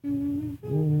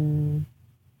 Mm-hmm.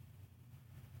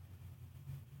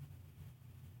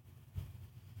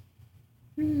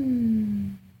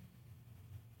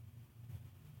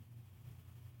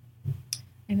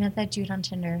 I met that dude on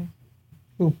Tinder.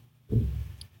 Who? Dude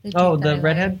Oh, that the I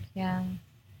redhead? liked. Yeah.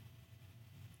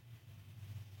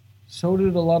 So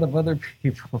did a lot of other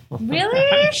people.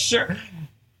 Really? I'm sure.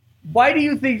 Why do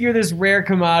you think you're this rare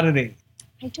commodity?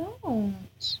 I don't.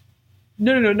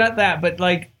 No, not that. But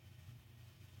like,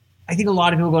 I think a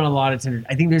lot of people go on a lot of Tinder.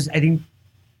 I think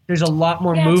there's a lot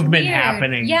more Yeah, it's movement weird.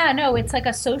 happening. Yeah, no, it's like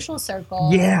a social circle.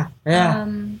 Yeah.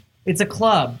 It's a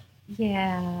club.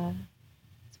 Yeah.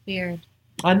 It's weird.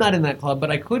 I'm not in that club, but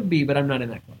I could be, but I'm not in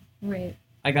that club. Right.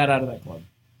 I got out of that club.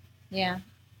 Yeah.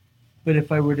 But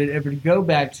if I were to ever go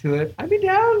back to it, I'd be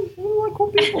down. I want cool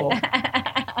people.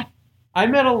 I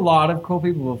met a lot of cool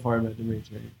people before I met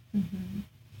Dimitri. Mm-hmm.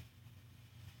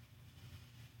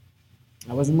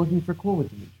 I wasn't looking for cool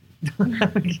with Dimitri.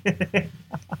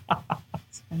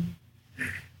 It's funny.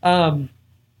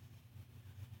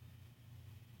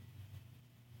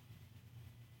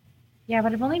 Yeah,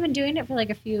 but I've only been doing it for I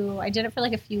did it for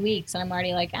like a few weeks and I'm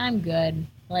already like, I'm good.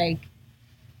 Like,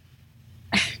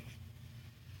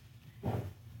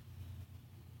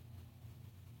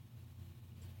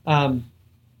 I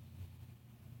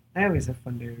always have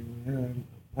fun dating.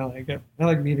 I like it. I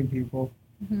like meeting people.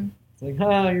 mhm. It's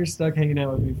like, you're stuck hanging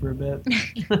out with me for a bit.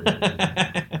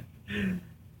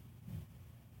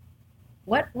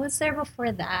 What was there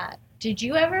before that? Did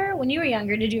you ever, when you were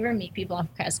younger, did you ever meet people on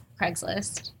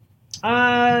Craigslist?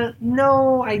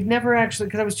 No, I never actually,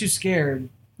 because I was too scared.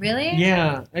 Really?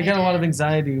 Yeah, I got a lot of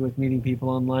anxiety with meeting people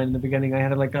online in the beginning. I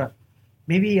had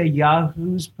maybe a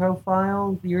Yahoo's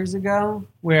profile years ago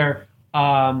where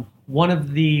one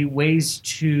of the ways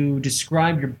to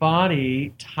describe your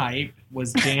body type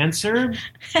was dancer.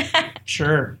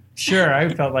 Sure,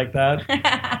 I felt like that.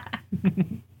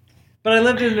 But I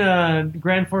lived in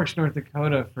Grand Forks, North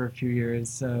Dakota for a few years,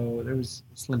 so there was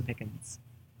slim pickings.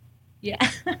 Yeah.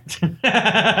 Weren't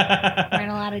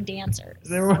a lot of dancers.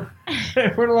 There weren't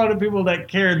a lot of people that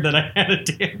cared that I had a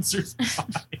dancer's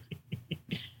body.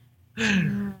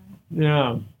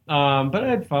 Yeah. But I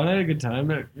had fun. I had a good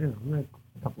time. I had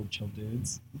a couple of chill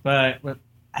dudes. But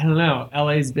I don't know.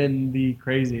 LA's been the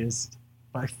craziest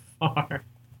by far.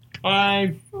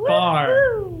 By far.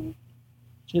 Woo-hoo!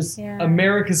 Just Yeah.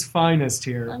 America's finest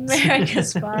here.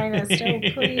 America's finest. Oh,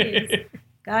 please.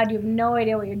 God, you have no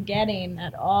idea what you're getting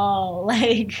at all.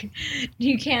 Like,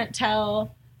 you can't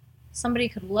tell. Somebody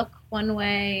could look one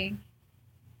way.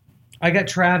 I got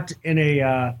trapped in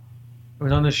I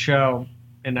was on the show,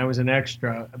 and I was an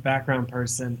extra, a background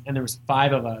person, and there was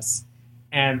 5 of us.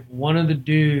 And one of the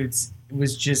dudes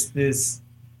was just this,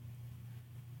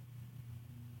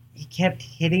 he kept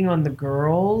hitting on the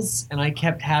girls, and I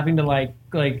kept having to like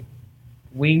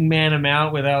wingman him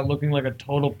out without looking like a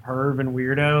total perv and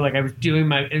weirdo. Like I was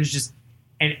doing it was just,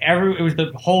 and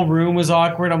the whole room was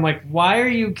awkward. I'm like, why are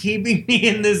you keeping me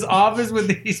in this office with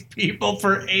these people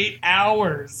for 8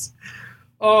 hours?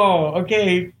 Oh,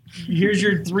 okay. Here's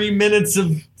your 3 minutes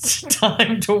of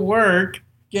time to work.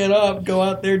 Get up, go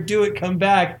out there, do it, come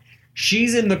back.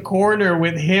 She's in the corner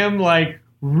with him, like,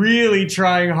 really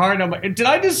trying hard. I'm like, did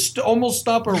I just almost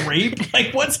stop a rape?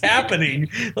 Like, what's happening?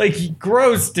 Like,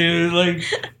 gross, dude. Like,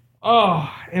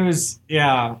 oh, it was,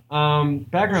 yeah.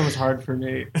 Background was hard for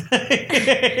me.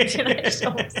 Did I just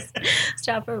almost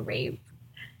stop a rape?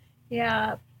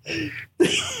 Yeah.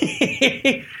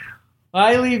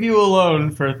 I leave you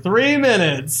alone for 3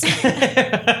 minutes.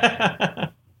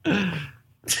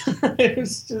 It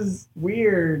was just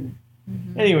weird.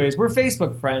 Mm-hmm. Anyways, we're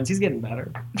Facebook friends. He's getting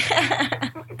better.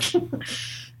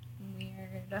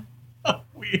 Weird. Oh,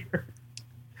 weird.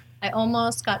 I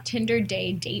almost got Tinder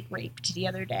date raped the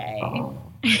other day. Oh,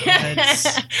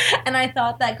 and I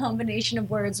thought that combination of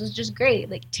words was just great.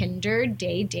 Like Tinder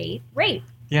date rape.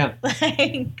 yeah.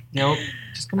 Like, Nope.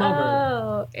 Just come over.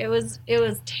 oh, it was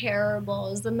terrible.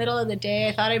 It was the middle of the day.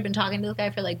 I thought I'd been talking to the guy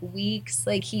for like weeks.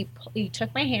 Like he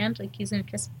took my hand, like he was gonna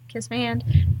kiss my hand,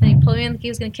 and he pulled me in like he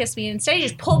was gonna kiss me. And instead, he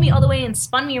just pulled me all the way and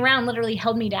spun me around, literally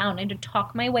held me down. I had to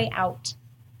talk my way out.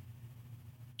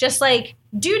 Just like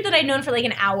dude that I'd known for like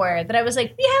an hour. That I was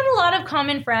like, we have a lot of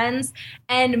common friends,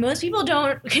 and most people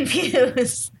don't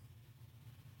confuse.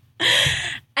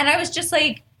 And I was just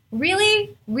like,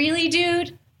 really,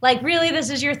 dude. Like, really,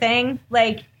 this is your thing?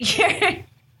 Like, you're...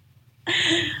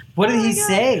 What did Oh my he God.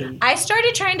 say? I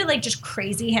started trying to like just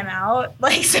crazy him out,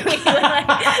 like so he would like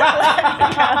let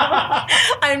me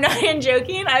go. I'm not even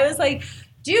joking. I was like,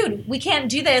 dude, we can't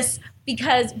do this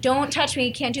because don't touch me.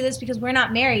 You can't do this because we're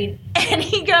not married. And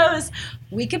he goes,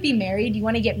 we could be married. You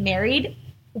want to get married?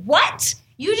 What?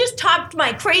 You just topped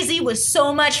my crazy with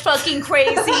so much fucking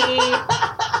crazy.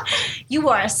 You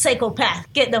are a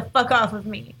psychopath. Get the fuck off of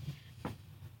me.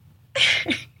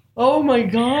 Oh my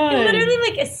God. I literally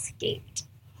like escaped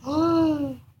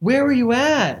Where were you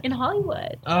at? in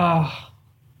Hollywood. Oh.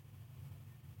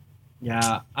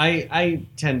 Yeah, I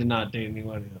tend to not date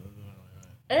anyone.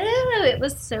 Oh, it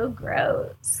was so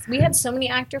gross. We had so many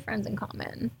actor friends in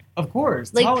common. Of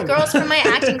course. Like Hollywood. girls from my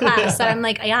acting class that I'm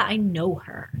like, yeah, I know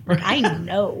her. Like, I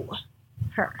know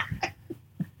her.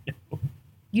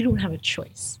 You don't have a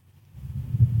choice.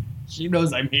 She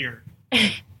knows I'm here.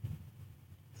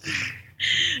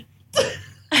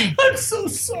 I'm so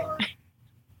sorry.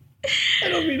 I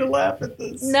don't mean to laugh at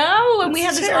this. No, and we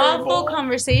had It's this terrible. awful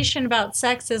conversation about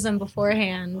sexism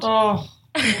beforehand. Oh.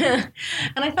 And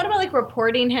I thought about like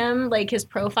reporting him, like his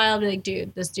profile, be like,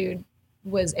 dude, this dude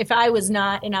was, if I was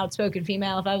not an outspoken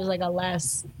female, if I was like a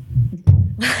less,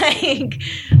 like,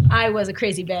 I was a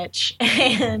crazy bitch.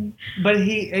 And But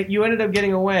you ended up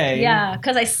getting away. yeah,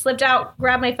 because I slipped out,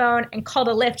 grabbed my phone, and called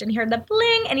a Lyft, and he heard the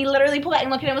bling, and he literally pulled out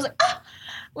and looked at it and was like, ah!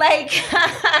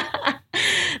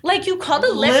 Like you called a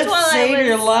Lyft Lyft while I saved was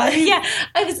your life? Yeah,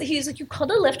 he was like, you called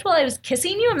a Lyft while I was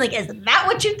kissing you. I'm like, is that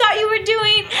what you thought you were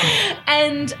doing?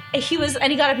 And he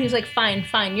got up and he was like,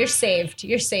 fine, you're saved.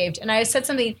 And I said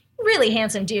something, really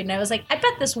handsome dude, and I was like, I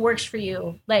bet this works for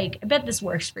you. Like, I bet this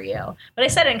works for you. But I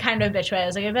said it in kind of a bitch way. I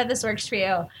was like, I bet this works for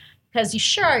you because you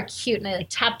sure are cute. And I like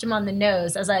tapped him on the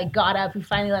nose as I got up. He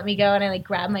finally let me go, and I like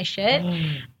grabbed my shit.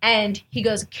 And he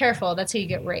goes, careful, that's how you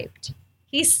get raped.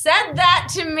 He said that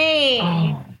to me.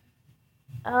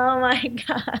 Oh my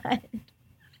God.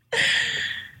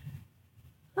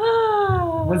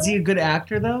 Was he a good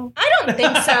actor, though? I don't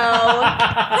think so.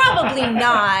 Probably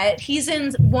not. He's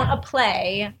in a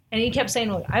play, and he kept saying,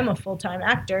 well, I'm a full-time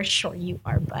actor. Sure you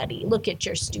are, buddy. Look at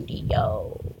your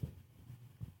studio.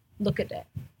 Look at it.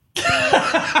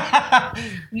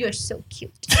 You're so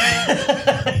cute.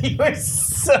 You're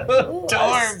so You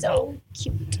are so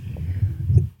cute.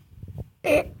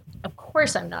 Of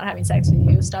course I'm not having sex with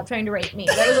you. Stop trying to rape me.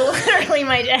 That was literally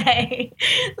my day.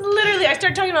 Literally, I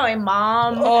started talking about my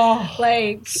mom. Oh.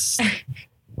 Like,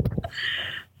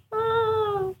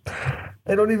 oh.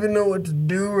 I don't even know what to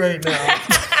do right now.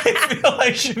 I feel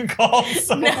I should call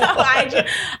someone. No,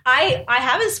 I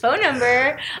have his phone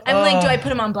number. I'm like, do I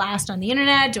put him on blast on the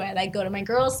internet? Do I like go to my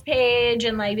girls page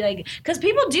and like be like, because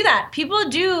people do that. People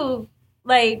do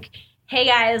like, hey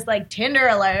guys, like Tinder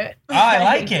alert. Oh, I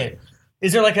like it.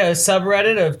 Is there like a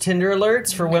subreddit of Tinder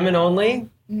alerts for women only?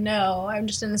 No, I'm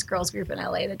just in this girls group in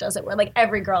LA that does it where like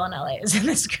every girl in LA is in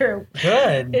this group.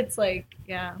 Good. It's like,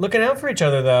 yeah. Looking out for each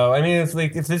other, though. I mean, it's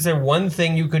like if there's one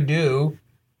thing you could do,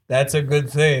 that's a good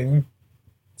thing.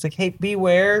 It's like, hey,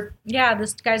 beware. Yeah,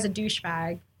 this guy's a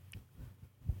douchebag.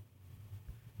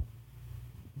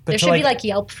 But There should be like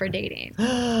Yelp for dating.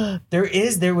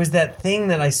 There was that thing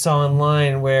that I saw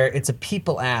online where it's a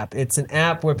people app. It's an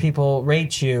app where people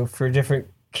rate you for different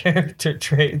character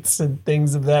traits and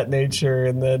things of that nature.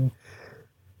 And then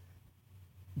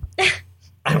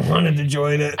I wanted to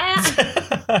join it.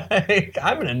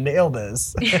 I'm going to nail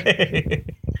this.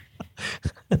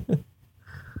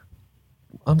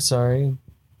 I'm sorry.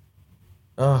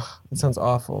 Oh, that sounds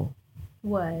awful.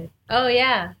 What? Oh,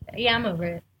 yeah. Yeah, I'm over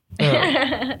it.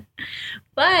 Oh.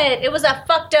 But it was a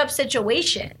fucked up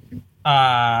situation.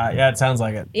 Yeah, it sounds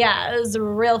like it. Yeah, it was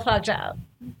real fucked up.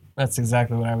 That's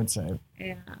exactly what I would say.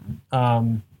 Yeah.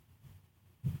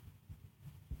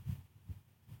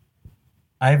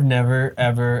 I've never,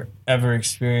 ever, ever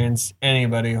experienced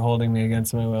anybody holding me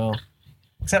against my will.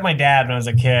 Except my dad when I was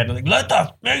a kid. Like, let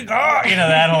the thing go! You know,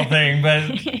 that whole thing.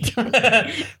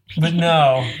 But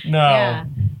no. Yeah.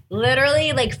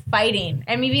 Literally, like, fighting.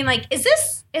 And me being like, is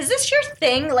this your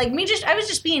thing? Like, I was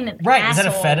just being an Right, is that a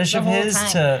asshole fetish the of whole his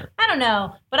time. to... I don't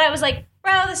know. But I was like,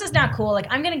 bro, this is not cool. Like,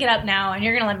 I'm going to get up now, and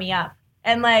you're going to let me up.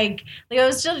 And, like I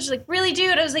was still just like, really,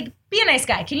 dude? I was like, be a nice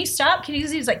guy. Can you stop? He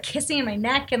was, like, kissing in my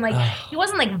neck. And, like, he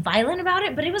wasn't, like, violent about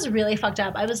it, but it was really fucked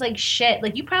up. I was like, shit.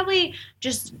 Like, you probably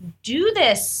just do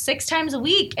this 6 times a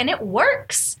week, and it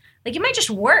works. Like, it might just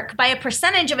work by a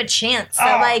percentage of a chance. So,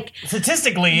 like...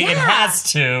 Statistically, Yeah. it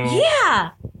has to.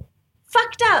 Yeah.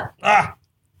 Fucked up.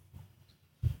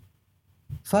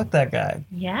 Fuck that guy.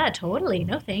 Yeah, totally.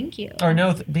 No, thank you. Or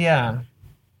no, yeah.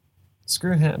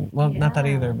 Screw him. Well, not that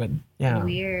Yeah. either, but yeah.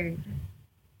 Weird.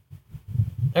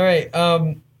 All right.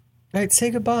 right, say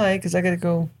goodbye because I gotta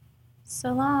go.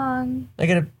 So long. I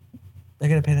gotta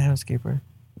pay the housekeeper.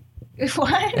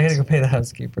 What? I gotta go pay the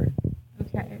housekeeper.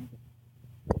 Okay.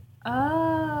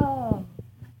 Oh.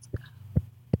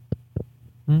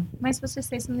 Am I supposed to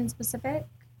say something specific?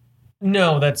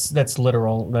 No, that's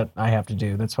literal. That I have to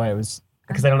do. That's why I was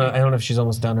because I don't know if she's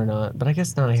almost done or not. But I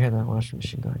guess not. I hear that washing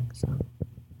machine going. So,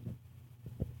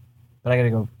 but I gotta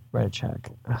go write a check.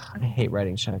 Ugh, I hate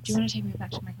writing checks. Do you want to take me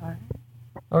back to my car?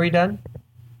 Oh, are you done?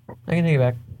 I can take you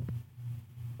back.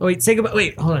 Oh wait, say goodbye.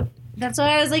 Wait, hold on. That's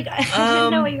why I was like, I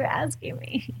didn't know what you were asking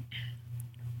me.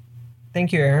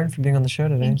 Thank you, Erin, for being on the show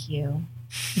today. Thank you.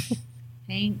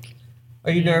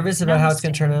 Are you nervous about how it's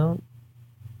gonna turn out?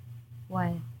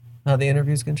 What? How the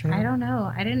interview's gonna turn out? I don't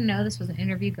know. I didn't know this was an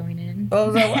interview going in.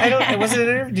 Oh, no, I don't. Was it an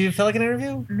interview? Did you feel like an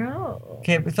interview? No.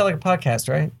 Okay, it felt like a podcast,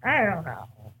 right? I don't know.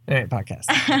 All right, podcast.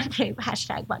 Okay,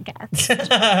 hashtag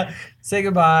podcast. Say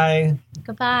goodbye.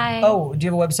 Goodbye. Oh, do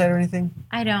you have a website or anything?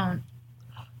 I don't.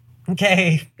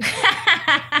 Okay.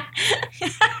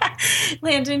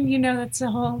 Landon, you know that's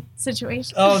the whole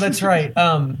situation. Oh, that's right.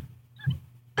 One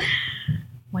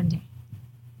day.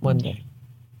 One day.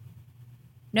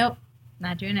 Nope.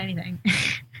 Not doing anything.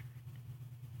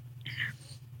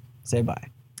 Say bye.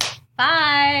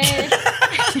 Bye.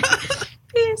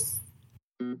 Peace.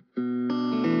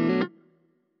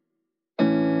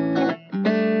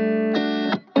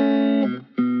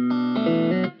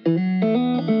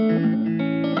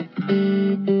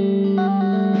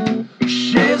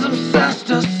 She's obsessed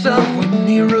herself with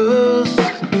mirrors.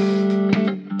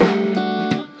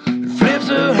 Flips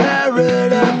her hair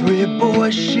at every boy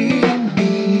she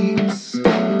meets.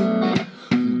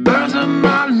 Burns her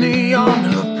money on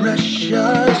her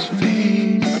precious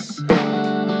face.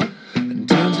 And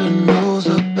turns her nose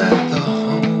up at the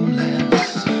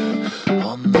homeless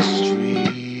on the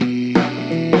streets.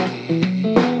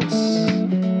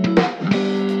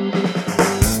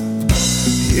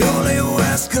 You only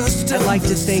West Coast. I'd like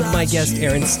to thank my guest,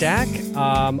 Erin Stack.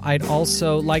 I'd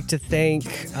also like to thank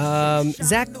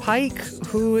Zach Pike,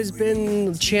 who has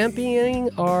been championing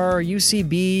our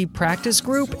UCB practice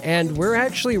group, and we're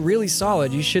actually really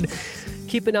solid. You should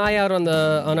keep an eye out on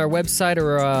our website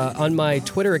or on my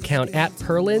Twitter account at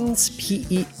Perlins,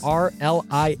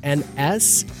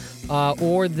 Perlins,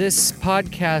 or this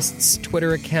podcast's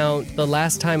Twitter account, The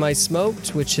Last Time I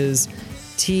Smoked, which is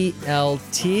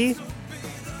TLT.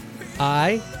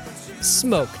 I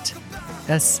smoked.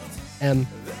 SMOKED.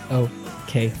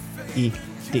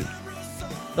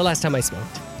 The last time I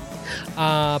smoked.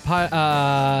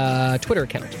 Twitter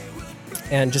account.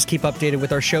 And just keep updated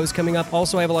with our shows coming up.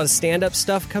 Also, I have a lot of stand-up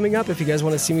stuff coming up. If you guys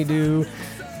want to see me do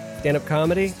stand-up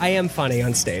comedy, I am funny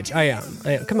on stage. I am.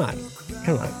 Come on.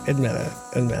 Admit it.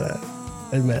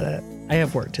 I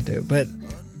have work to do, but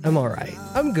I'm all right.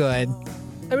 I'm good.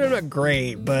 I mean, I'm not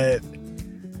great, but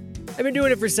I've been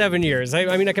doing it for 7 years.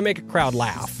 I mean, I can make a crowd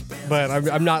laugh, but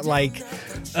I'm not like,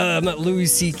 I'm not Louis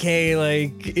C.K.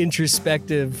 like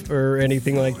introspective or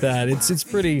anything like that. It's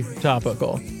pretty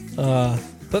topical,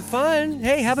 but fun.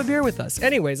 Hey, have a beer with us.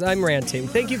 Anyways, I'm ranting.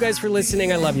 Thank you guys for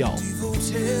listening. I love y'all.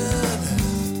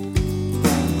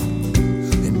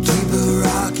 And keep her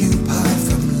occupied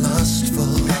from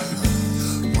lustful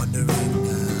wondering.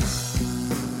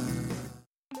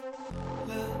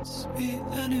 Let's be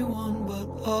anyone but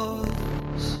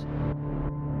us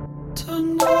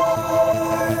tonight.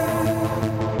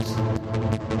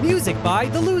 Music by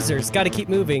The Losers, Gotta Keep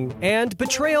Moving, and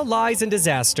Betrayal, Lies, and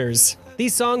Disasters.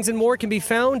 These songs and more can be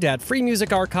found at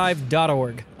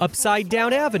freemusicarchive.org. Upside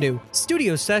Down Avenue,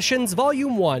 Studio Sessions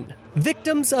Volume 1,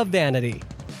 Victims of Vanity.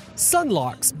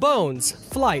 Sunlocks, Bones,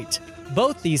 Flight.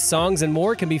 Both these songs and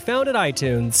more can be found at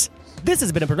iTunes. This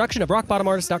has been a production of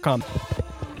rockbottomartist.com.